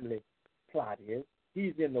family plot is.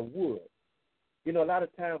 He's in the woods. You know, a lot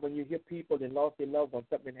of times when you hear people that lost their loved one,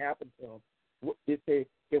 something happened to them, they say,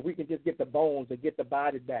 if we can just get the bones or get the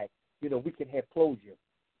body back, you know, we can have closure.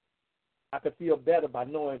 I could feel better by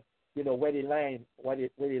knowing, you know, where they lying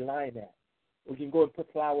at. We can go and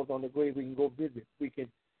put flowers on the grave. We can go visit. We can,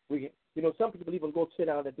 you know, some people even go sit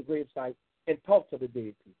down at the gravesite and talk to the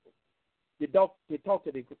dead people. They talk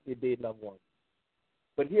to their dead loved ones.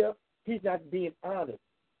 But here, he's not being honored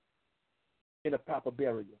in a proper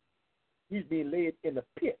burial. He's being laid in a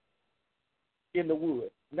pit in the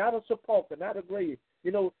woods, not a sepulchre, not a grave.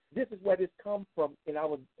 You know, this is where this comes from in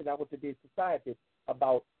our today's society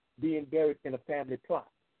about being buried in a family plot.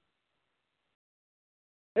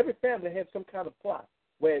 Every family has some kind of plot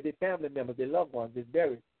where their family members, their loved ones, is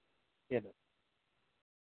buried in it.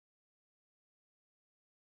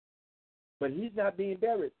 But he's not being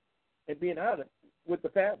buried and being honored with the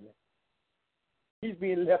family. He's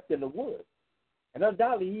being left in the woods. And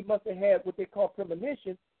undoubtedly, he must have had what they call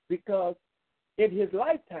premonition, because in his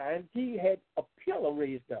lifetime, he had a pillar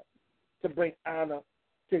raised up to bring honor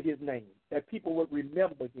to his name, that people would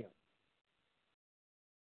remember him.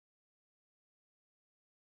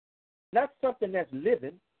 Not something that's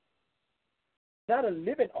living, not a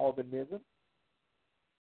living organism,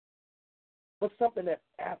 but something that's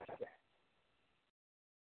abstract,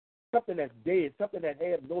 something that's dead, something that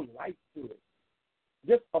has no life to it.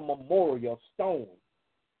 Just a memorial stone.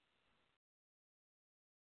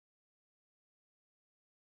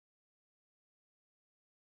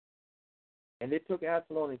 And they took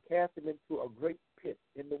Absalom and cast him into a great pit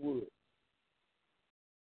in the woods.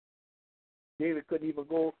 David couldn't even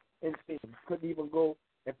go and see him, couldn't even go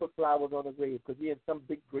and put flowers on the grave, because he had some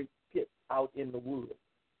big, great pit out in the woods.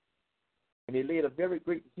 And they laid a very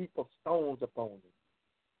great heap of stones upon him.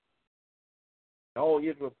 And all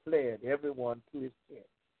Israel fled, everyone to his tent.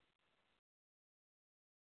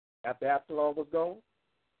 After Absalom was gone,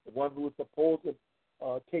 the one who was supposed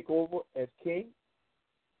to take over as king,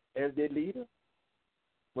 as their leader,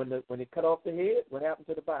 when they cut off the head, what happened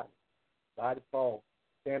to the body? Body falls.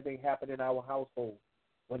 Same thing happened in our household.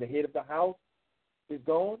 When the head of the house is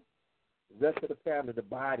gone, the rest of the family, the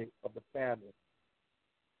body of the family,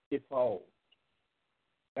 it falls.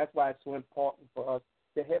 That's why it's so important for us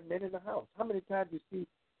to have men in the house. How many times you see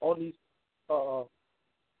on these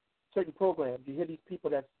certain programs, you hear these people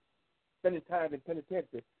that's spending time in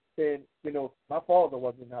penitentiary saying, you know, my father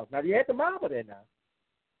wasn't in the house. Now, you had the mama there now.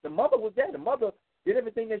 The mother was there. The mother did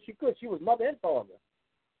everything that she could. She was mother and father.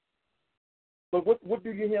 But what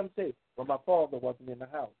do you hear him say? Well, my father wasn't in the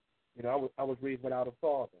house. You know, I was raised without a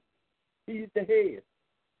father. He's the head.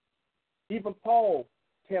 Even Paul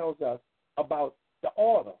tells us about the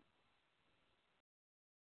order.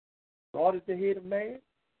 God is the head of man.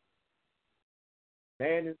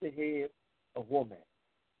 Man is the head of woman.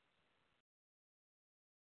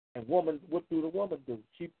 And woman, what do the woman do?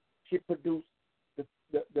 She produced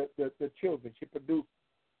the children. She produced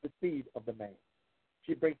the seed of the man.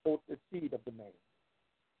 She brings forth the seed of the man.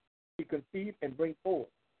 She conceives and brings forth.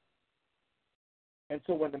 And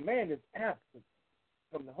so when the man is absent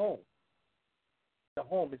from the home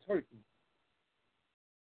is hurting.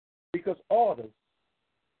 Because orders,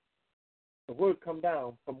 the word come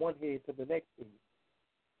down from one head to the next head.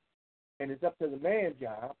 And it's up to the man's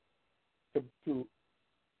job to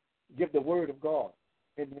give the word of God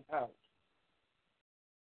in his house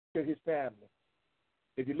to his family.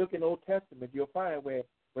 If you look in the Old Testament, you'll find where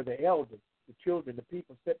the elders, the children, the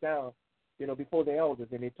people sit down, before the elders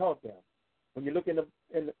and they taught them. When you look in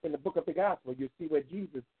the book of the gospel, you see where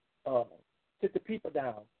Jesus sit the people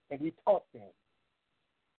down and he taught them.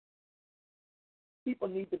 People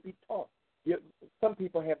need to be taught. Some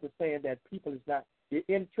people have the saying that people is not, they're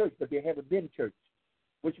in church, but they haven't been church,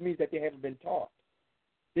 which means that they haven't been taught.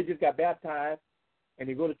 They just got baptized and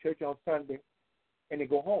they go to church on Sunday and they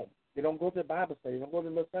go home. They don't go to the Bible study. They don't go to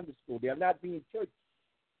the Sunday school. They are not being church.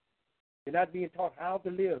 They're not being taught how to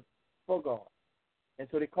live for God. And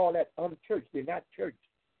so they call that unchurched. They're not church.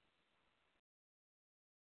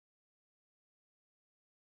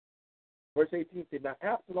 Verse 18 said, now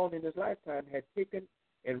Absalom in his lifetime had taken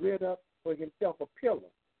and reared up for himself a pillar,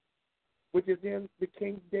 which is in the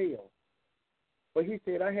king's dale. But he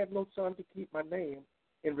said, I have no son to keep my name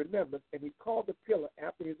in remembrance, and he called the pillar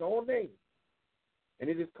after his own name. And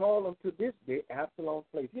it is called unto this day Absalom's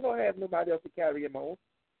place. He don't have nobody else to carry him on.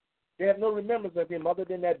 They have no remembrance of him other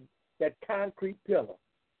than that concrete pillar.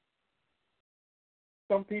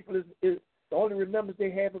 Some people is the only remembrance they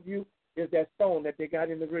have of you is that stone that they got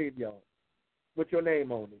in the graveyard with your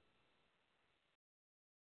name on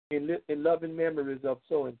it. In loving memories of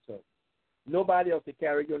so and so. Nobody else to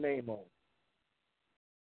carry your name on.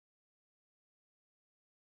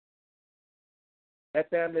 That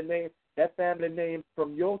family name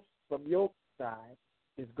from your side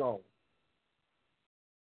is gone.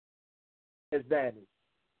 Has vanished.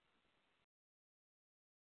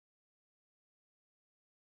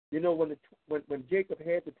 When Jacob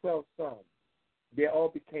had the 12 sons, they all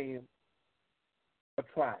became a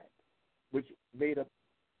tribe, which made up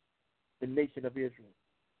the nation of Israel.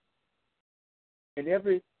 And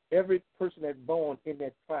every person that's born in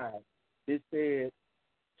that tribe, they said,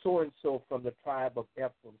 so-and-so from the tribe of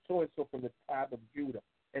Ephraim, so-and-so from the tribe of Judah,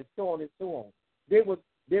 and so on and so on. They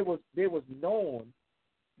was known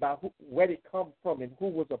by where they come from and who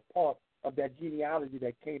was a part of that genealogy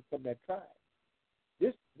that came from that tribe.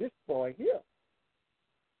 This boy here,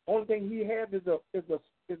 only thing he has is a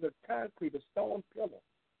concrete, a stone pillar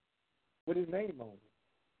with his name on it.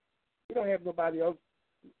 He don't have nobody else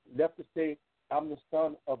left to say, I'm the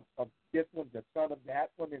son of this one, the son of that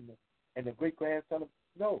one, and the great grandson of.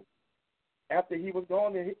 No. After he was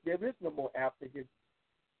gone, there is no more after his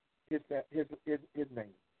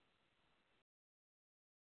name.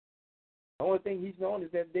 The only thing he's known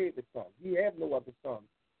is that David's son. He has no other son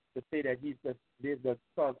to say that he's the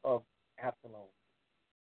son of Absalom.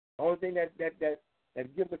 The only thing that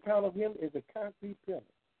gives account of him is a concrete pillar.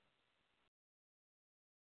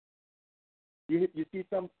 You see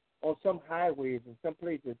on some highways and some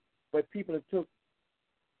places where people have took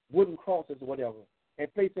wooden crosses or whatever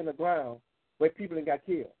and placed in the ground where people have got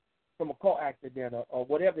killed from a car accident or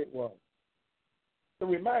whatever it was. To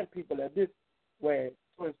remind people that this where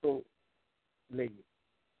so-and-so lay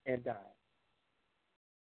and died.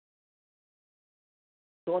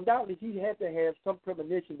 So undoubtedly he had to have some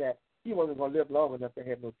premonition that he wasn't going to live long enough to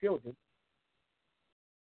have no children.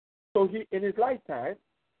 So in his lifetime,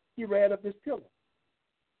 he read up this pillar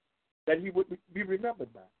that he would be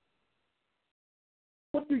remembered by.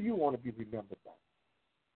 What do you want to be remembered by?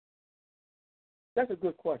 That's a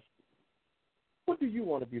good question. What do you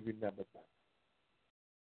want to be remembered by?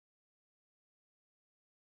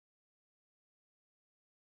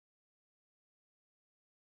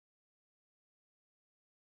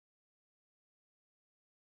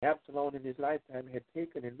 Absalom in his lifetime had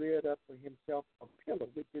taken and reared up for himself a pillar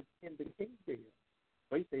which is in the king's dale.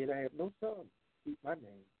 So he said, I have no son. Keep my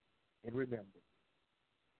name and remember.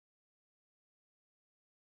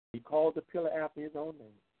 He called the pillar after his own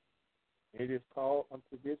name. It is called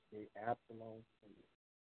unto this day Absalom's pillar.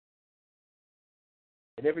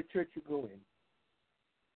 In every church you go in,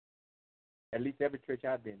 at least every church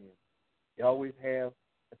I've been in, they always have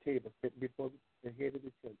a table sitting before the head of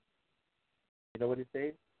the church. You know what it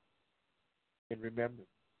says? In remembrance.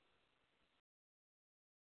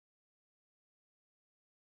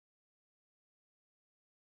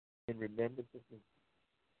 In remembrance of him.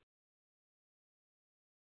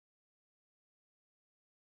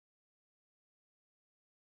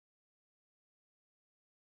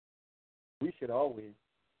 We should always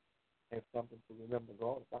have something to remember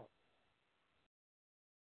God about.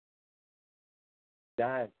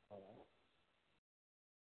 Died for us.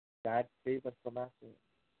 God saved us from our sins.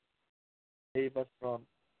 Save us from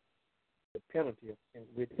the penalty of sin,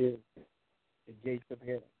 which is the gates of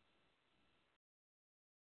hell.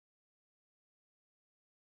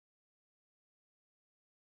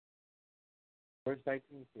 Verse 19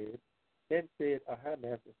 says, Then said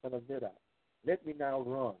Ahimaaz the son of Zadok, Let me now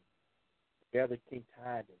run, bear the king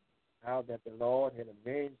tidings, how that the Lord had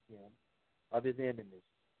avenged him of his enemies.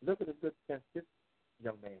 Look at the good sense this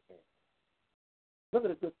young man had. Look at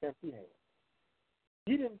the good sense he had.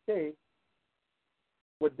 He didn't say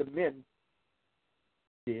what the men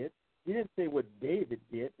did. He didn't say what David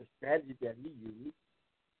did, the strategy that he used.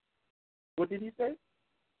 What did he say?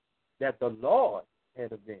 That the Lord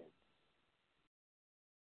had avenged.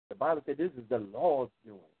 The Bible said this is the Lord's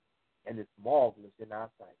doing, and it's marvelous in our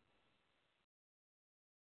sight.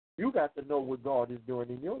 You got to know what God is doing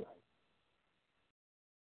in your life.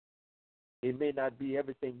 It may not be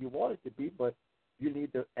everything you want it to be, but you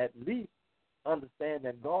need to at least understand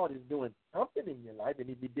that God is doing something in your life, and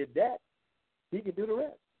if he did that, he can do the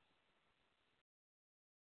rest.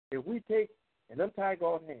 If we take and untie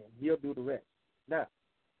God's hand, he'll do the rest. Now,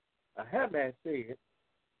 Haman said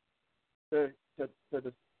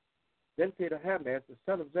then said to Haman, the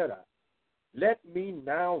son of Zadok, let me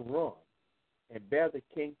now run and bear the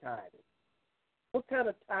king tidings. What kind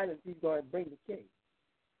of tidings he's going to bring the king?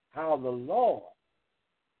 How the Lord,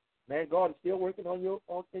 man, God is still working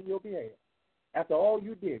in your behalf. After all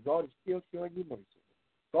you did, God is still showing you mercy.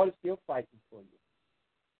 God is still fighting for you.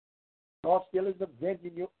 God still is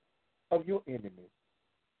avenging you of your enemies.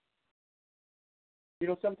 You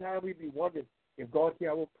know, sometimes we be wondering if God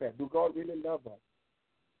hear our prayer. Do God really love us?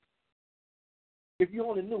 If you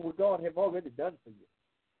only knew what God have already done for you.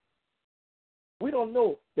 We don't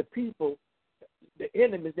know the people, the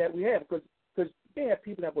enemies that we have, because they have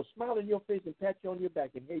people that will smile in your face and pat you on your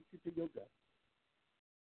back and hate you to your gut.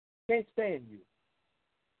 Can't stand you.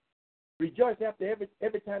 Rejoice after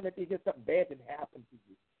every time that they hear something bad that happened to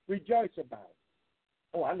you. Rejoice about it.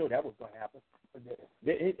 Oh, I know that was going to happen.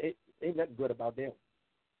 It ain't nothing good about them.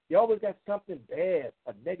 You always got something bad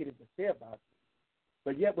or negative to say about you.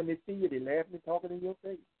 But yet when they see you, they laughing and talking in your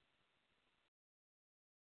face.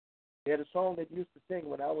 They had a song that used to sing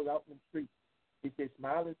when I was out in the street. He said,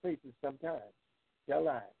 smiling faces sometimes tell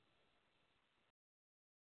lies.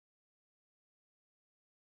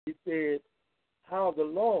 He said, how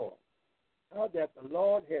that the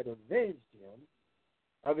Lord had avenged him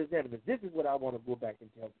of his enemies. This is what I want to go back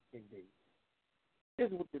and tell King David. This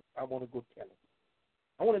is what I want to go tell him.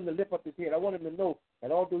 I want him to lift up his head. I want him to know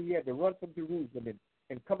that although he had to run from Jerusalem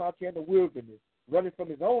and come out here in the wilderness, running from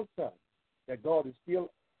his own son, that God is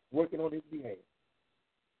still working on his behalf.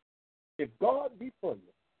 If God be for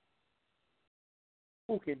you,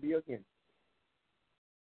 who can be against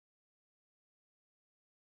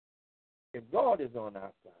you? If God is on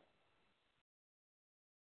our side,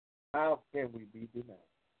 how can we be denied?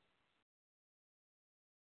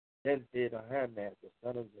 Then said Haman, the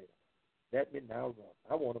son of Zadok, let me now run.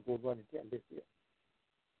 I want to go run and tell this here.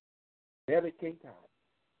 Bear the king time.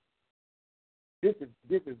 This is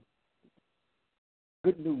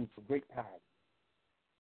good news for great tidings.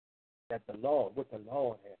 That the Lord, what the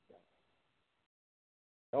Lord has done.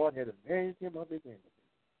 The Lord has avenged him of his enemies.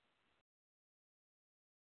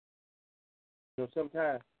 So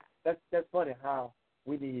sometimes that's funny how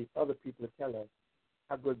we need other people to tell us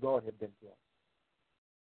how good God has been to us.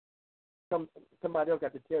 Somebody else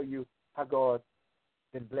got to tell you how God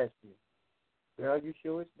has blessed you. Well, you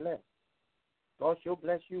sure is blessed. God sure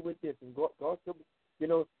bless you with this, and God sure,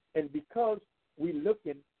 and because we're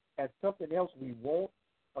looking at something else we want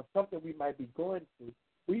or something we might be going through,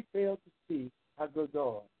 we fail to see how good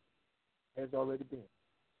God has already been.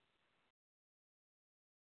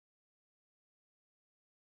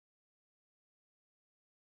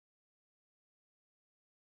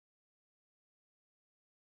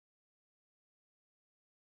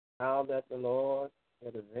 How that the Lord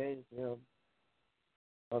had avenged him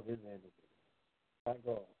of his enemies. My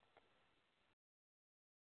God.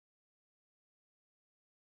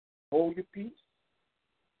 Hold your peace.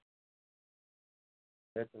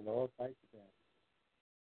 Let the Lord fight the battle.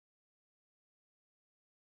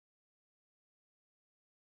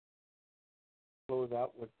 Close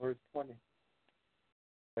out with verse 20.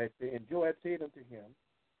 They say, and Joab said unto him,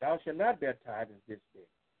 thou shalt not bear tidings this day.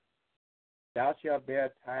 Thou shalt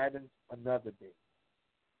bear tidings another day.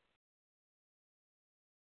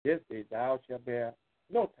 This day thou shalt bear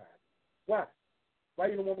no tidings. Why? Why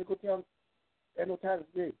you don't want me to go tell him there's no tidings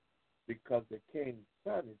today? Because the king's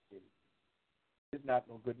son is dead. It's not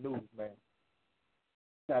no good news, man.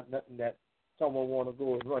 It's not nothing that someone want to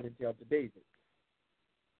go and run and tell to David.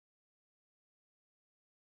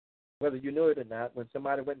 Whether you know it or not, when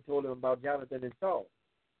somebody went and told him about Jonathan and Saul,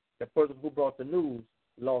 the person who brought the news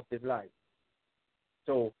lost his life.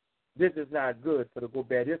 So this is not good for to go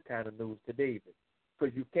bear this kind of news to David,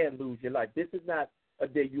 because you can lose your life. This is not a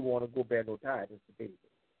day you want to go bear no tidings to David.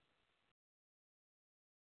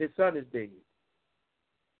 His son is dead.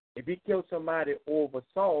 If he killed somebody over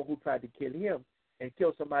Saul who tried to kill him and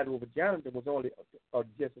killed somebody over Jonathan was only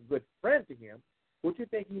just a good friend to him, what do you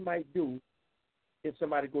think he might do if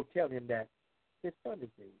somebody go tell him that his son is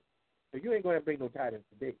dead? So you ain't going to bring no tidings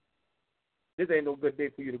today. This ain't no good day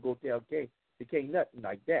for you to go tell the king nothing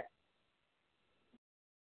like that.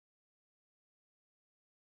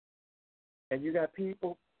 And you got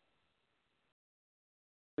people,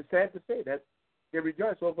 it's sad to say that they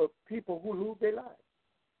rejoice over people who lose their lives.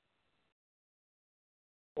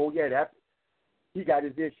 Oh, yeah, he got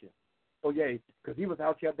his issue. Oh, yeah, because he was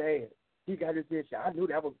out here bad. He got his issue. I knew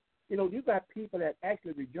that was, you got people that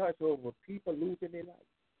actually rejoice over people losing their life.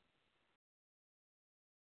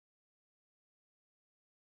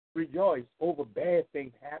 Rejoice over bad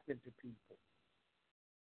things happening to people.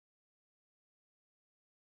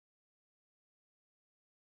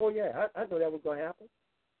 Oh, yeah, I know that was going to happen.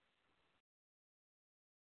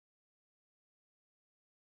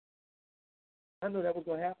 I know that was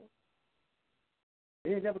going to happen.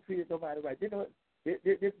 They ain't never treated nobody right. There was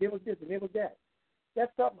this and there was that.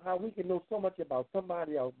 That's something how we can know so much about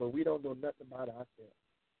somebody else, but we don't know nothing about ourselves.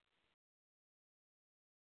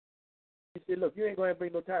 He said, look, you ain't going to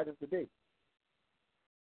bring no tidings today.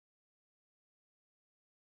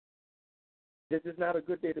 This is not a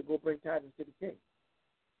good day to go bring tidings to the king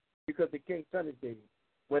because the king's son is dead.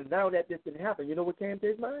 When now that this didn't happen, you know what came to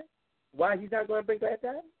his mind? Why he's not going to bring glad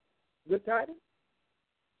tidings? Good tidings?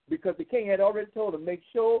 Because the king had already told him, make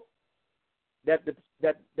sure that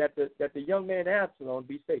the young man Absalom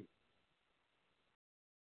be safe.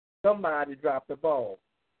 Somebody dropped the ball,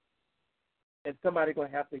 and somebody going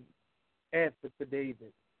to have to answer for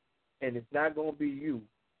David, and it's not going to be you,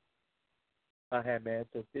 man.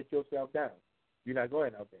 So sit yourself down. You're not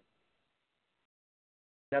going out there.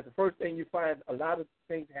 That's the first thing you find. A lot of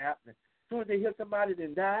things happening. As soon as they hear somebody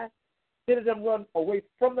that died, instead of them run away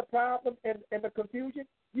from the problem and the confusion,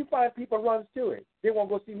 you find people run to it. They won't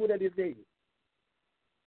go see who that is, David.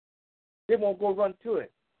 They won't go run to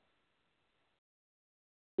it.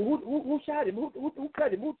 Who shot him? Who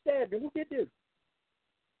cut him? Who stabbed him? Who did this?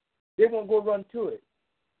 They won't go run to it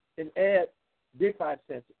and add their 5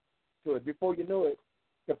 cents to it. Before you know it,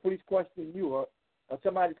 the police question you or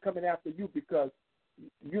somebody's coming after you because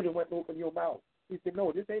you didn't want to open your mouth. He said,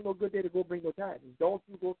 no, this ain't no good day to go bring no tidings. Don't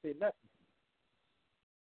you go say nothing.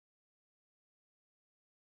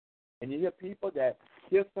 And you hear people that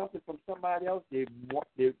hear something from somebody else, they're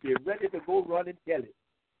ready to go run and tell it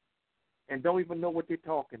and don't even know what they're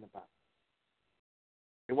talking about.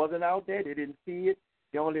 It wasn't out there. They didn't see it.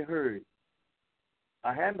 They only heard. A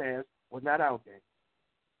Hamas was not out there.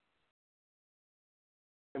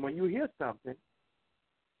 And when you hear something,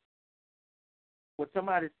 what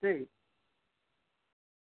somebody say,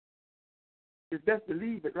 it's best to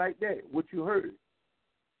leave it right there, what you heard.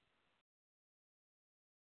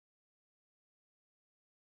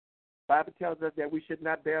 The Bible tells us that we should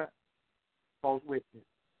not bear false witness.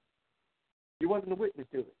 You wasn't a witness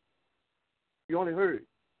to it. You only heard.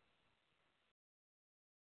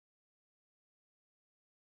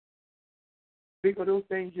 Speak of those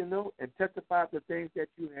things you know and testify the things that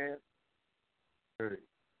you have heard.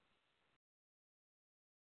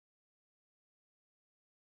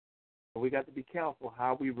 So we got to be careful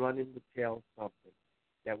how we run in to tell something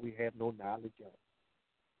that we have no knowledge of.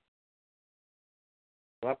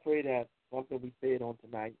 So I pray that something we said on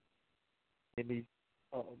tonight in these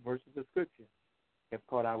verses of Scripture have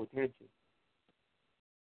caught our attention.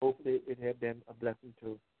 Hopefully it has been a blessing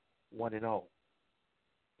to one and all.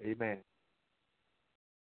 Amen.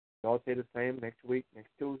 I'll say the same next week,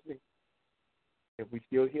 next Tuesday. If we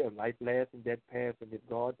still here, life lasts and death pass, and if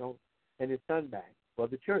God don't send his son back for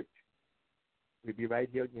the church, we'll be right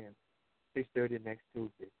here again, 6:30 next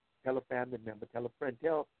Tuesday. Tell a family member, tell a friend,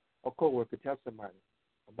 tell a coworker, tell somebody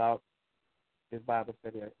about this Bible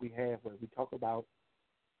study that we have where we talk about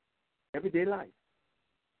everyday life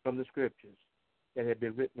from the Scriptures that had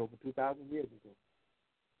been written over 2,000 years ago.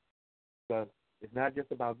 Because it's not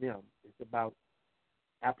just about them. It's about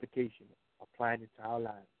application, applying it to our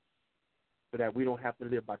lives so that we don't have to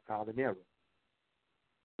live by trial and error.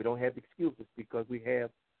 We don't have excuses because we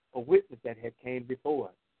have a witness that had came before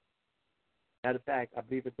us. Matter of fact, I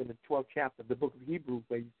believe it's in the 12th chapter of the book of Hebrews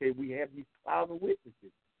where you say we have these cloud of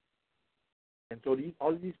witnesses. And so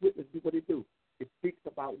all of these witnesses do what they do. It speaks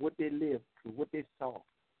about what they lived through, what they saw,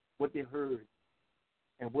 what they heard,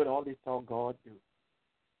 and what all they saw God do.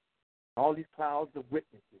 All these clouds of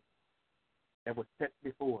witnesses that were set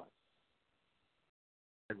before us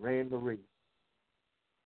and ran the race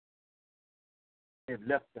and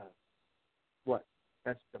left us what?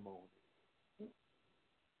 Testimony.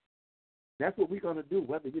 That's what we're going to do,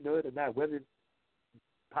 whether you know it or not, whether it's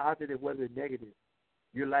positive, whether it's negative.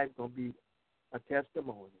 Your life's going to be a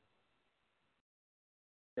testimony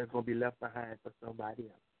that's going to be left behind for somebody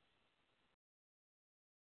else.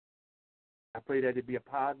 I pray that it be a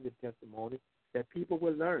positive testimony that people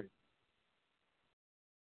will learn,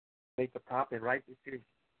 make the proper and right decision.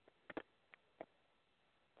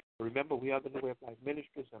 Remember, we are the New Way of Life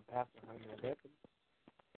Ministries. I'm Pastor Herman Evans.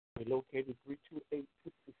 We're located 328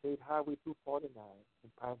 68 Highway 249 in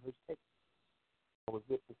Pinehurst, Texas. Our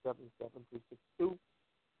zip is 77362.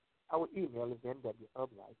 Our email is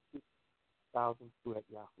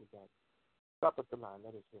nwoflife2002@yahoo.com. Drop us the line.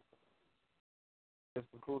 Let us hear from you. This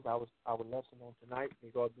concludes our lesson on tonight.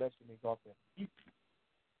 May God bless you. May God bless you.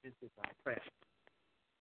 This is our prayer.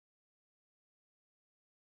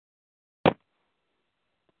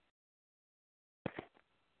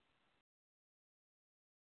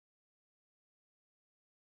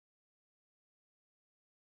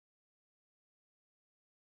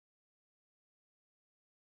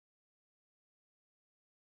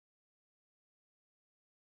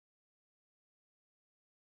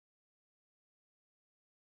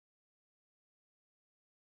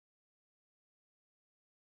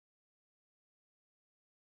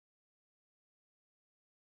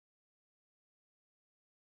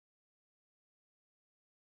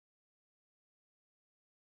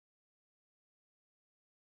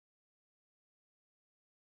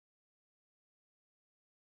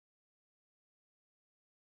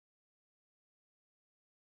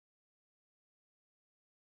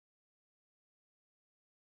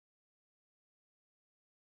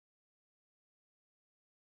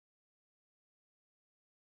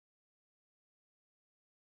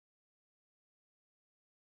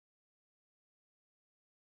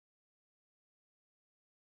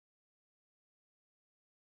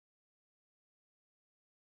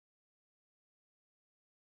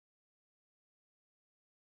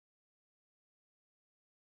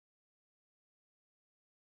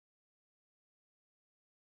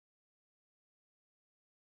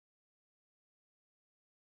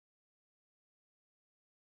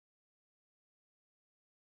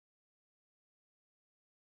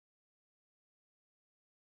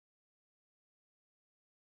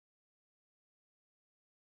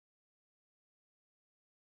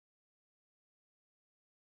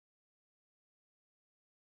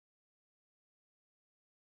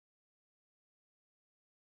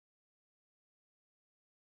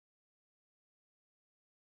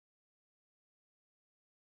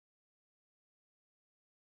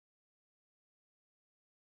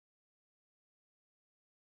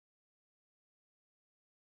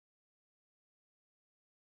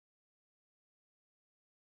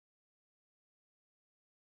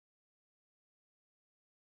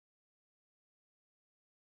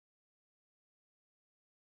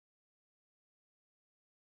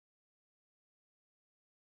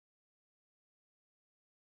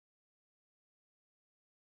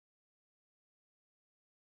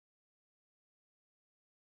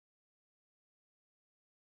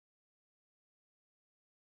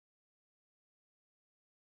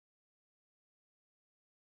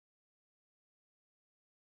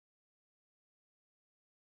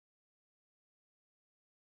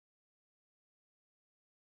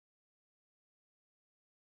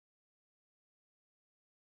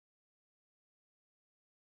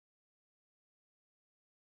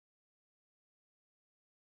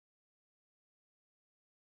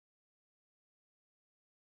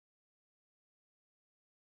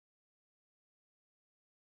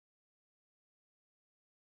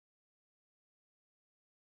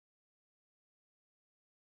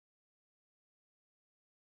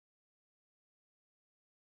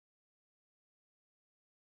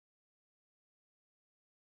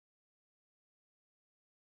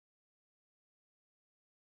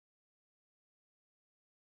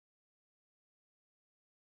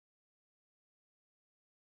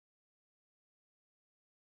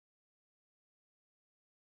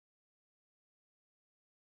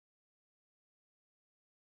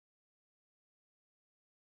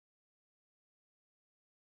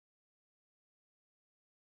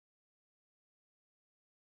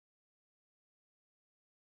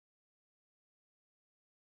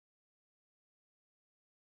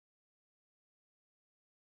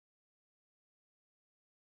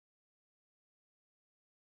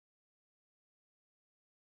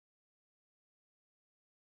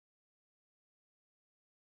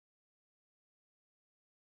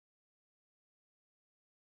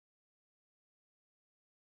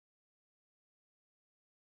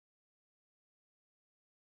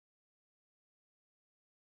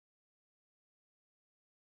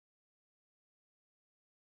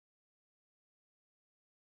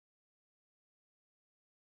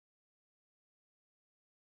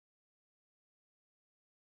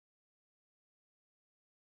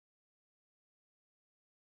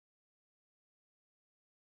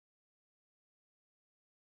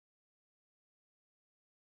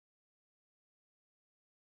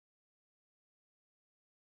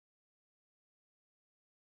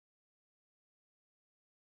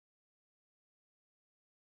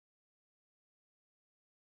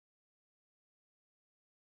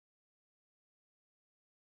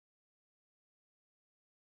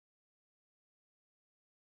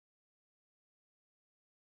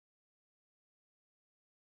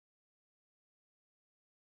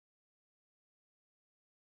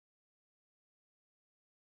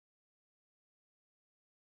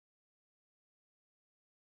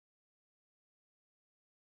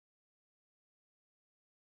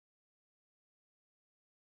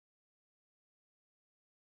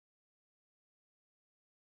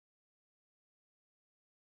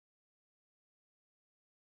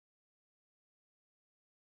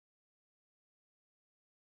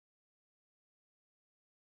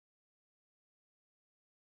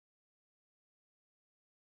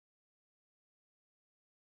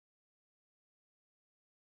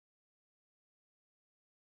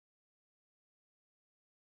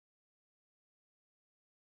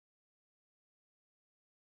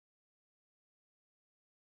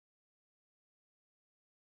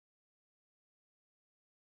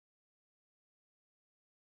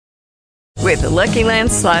 With the Lucky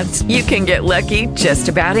Land Slots, you can get lucky just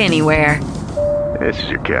about anywhere. This is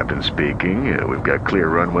your captain speaking. We've got clear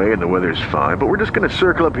runway and the weather's fine, but we're just going to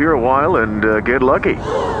circle up here a while and get lucky.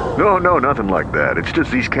 No, nothing like that. It's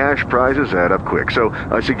just these cash prizes add up quick. So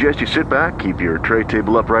I suggest you sit back, keep your tray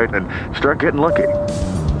table upright, and start getting lucky.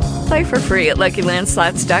 Play for free at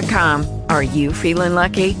LuckyLandSlots.com. Are you feeling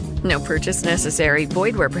lucky? No purchase necessary.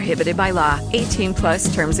 Void where prohibited by law.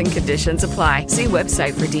 18+ terms and conditions apply. See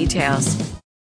website for details.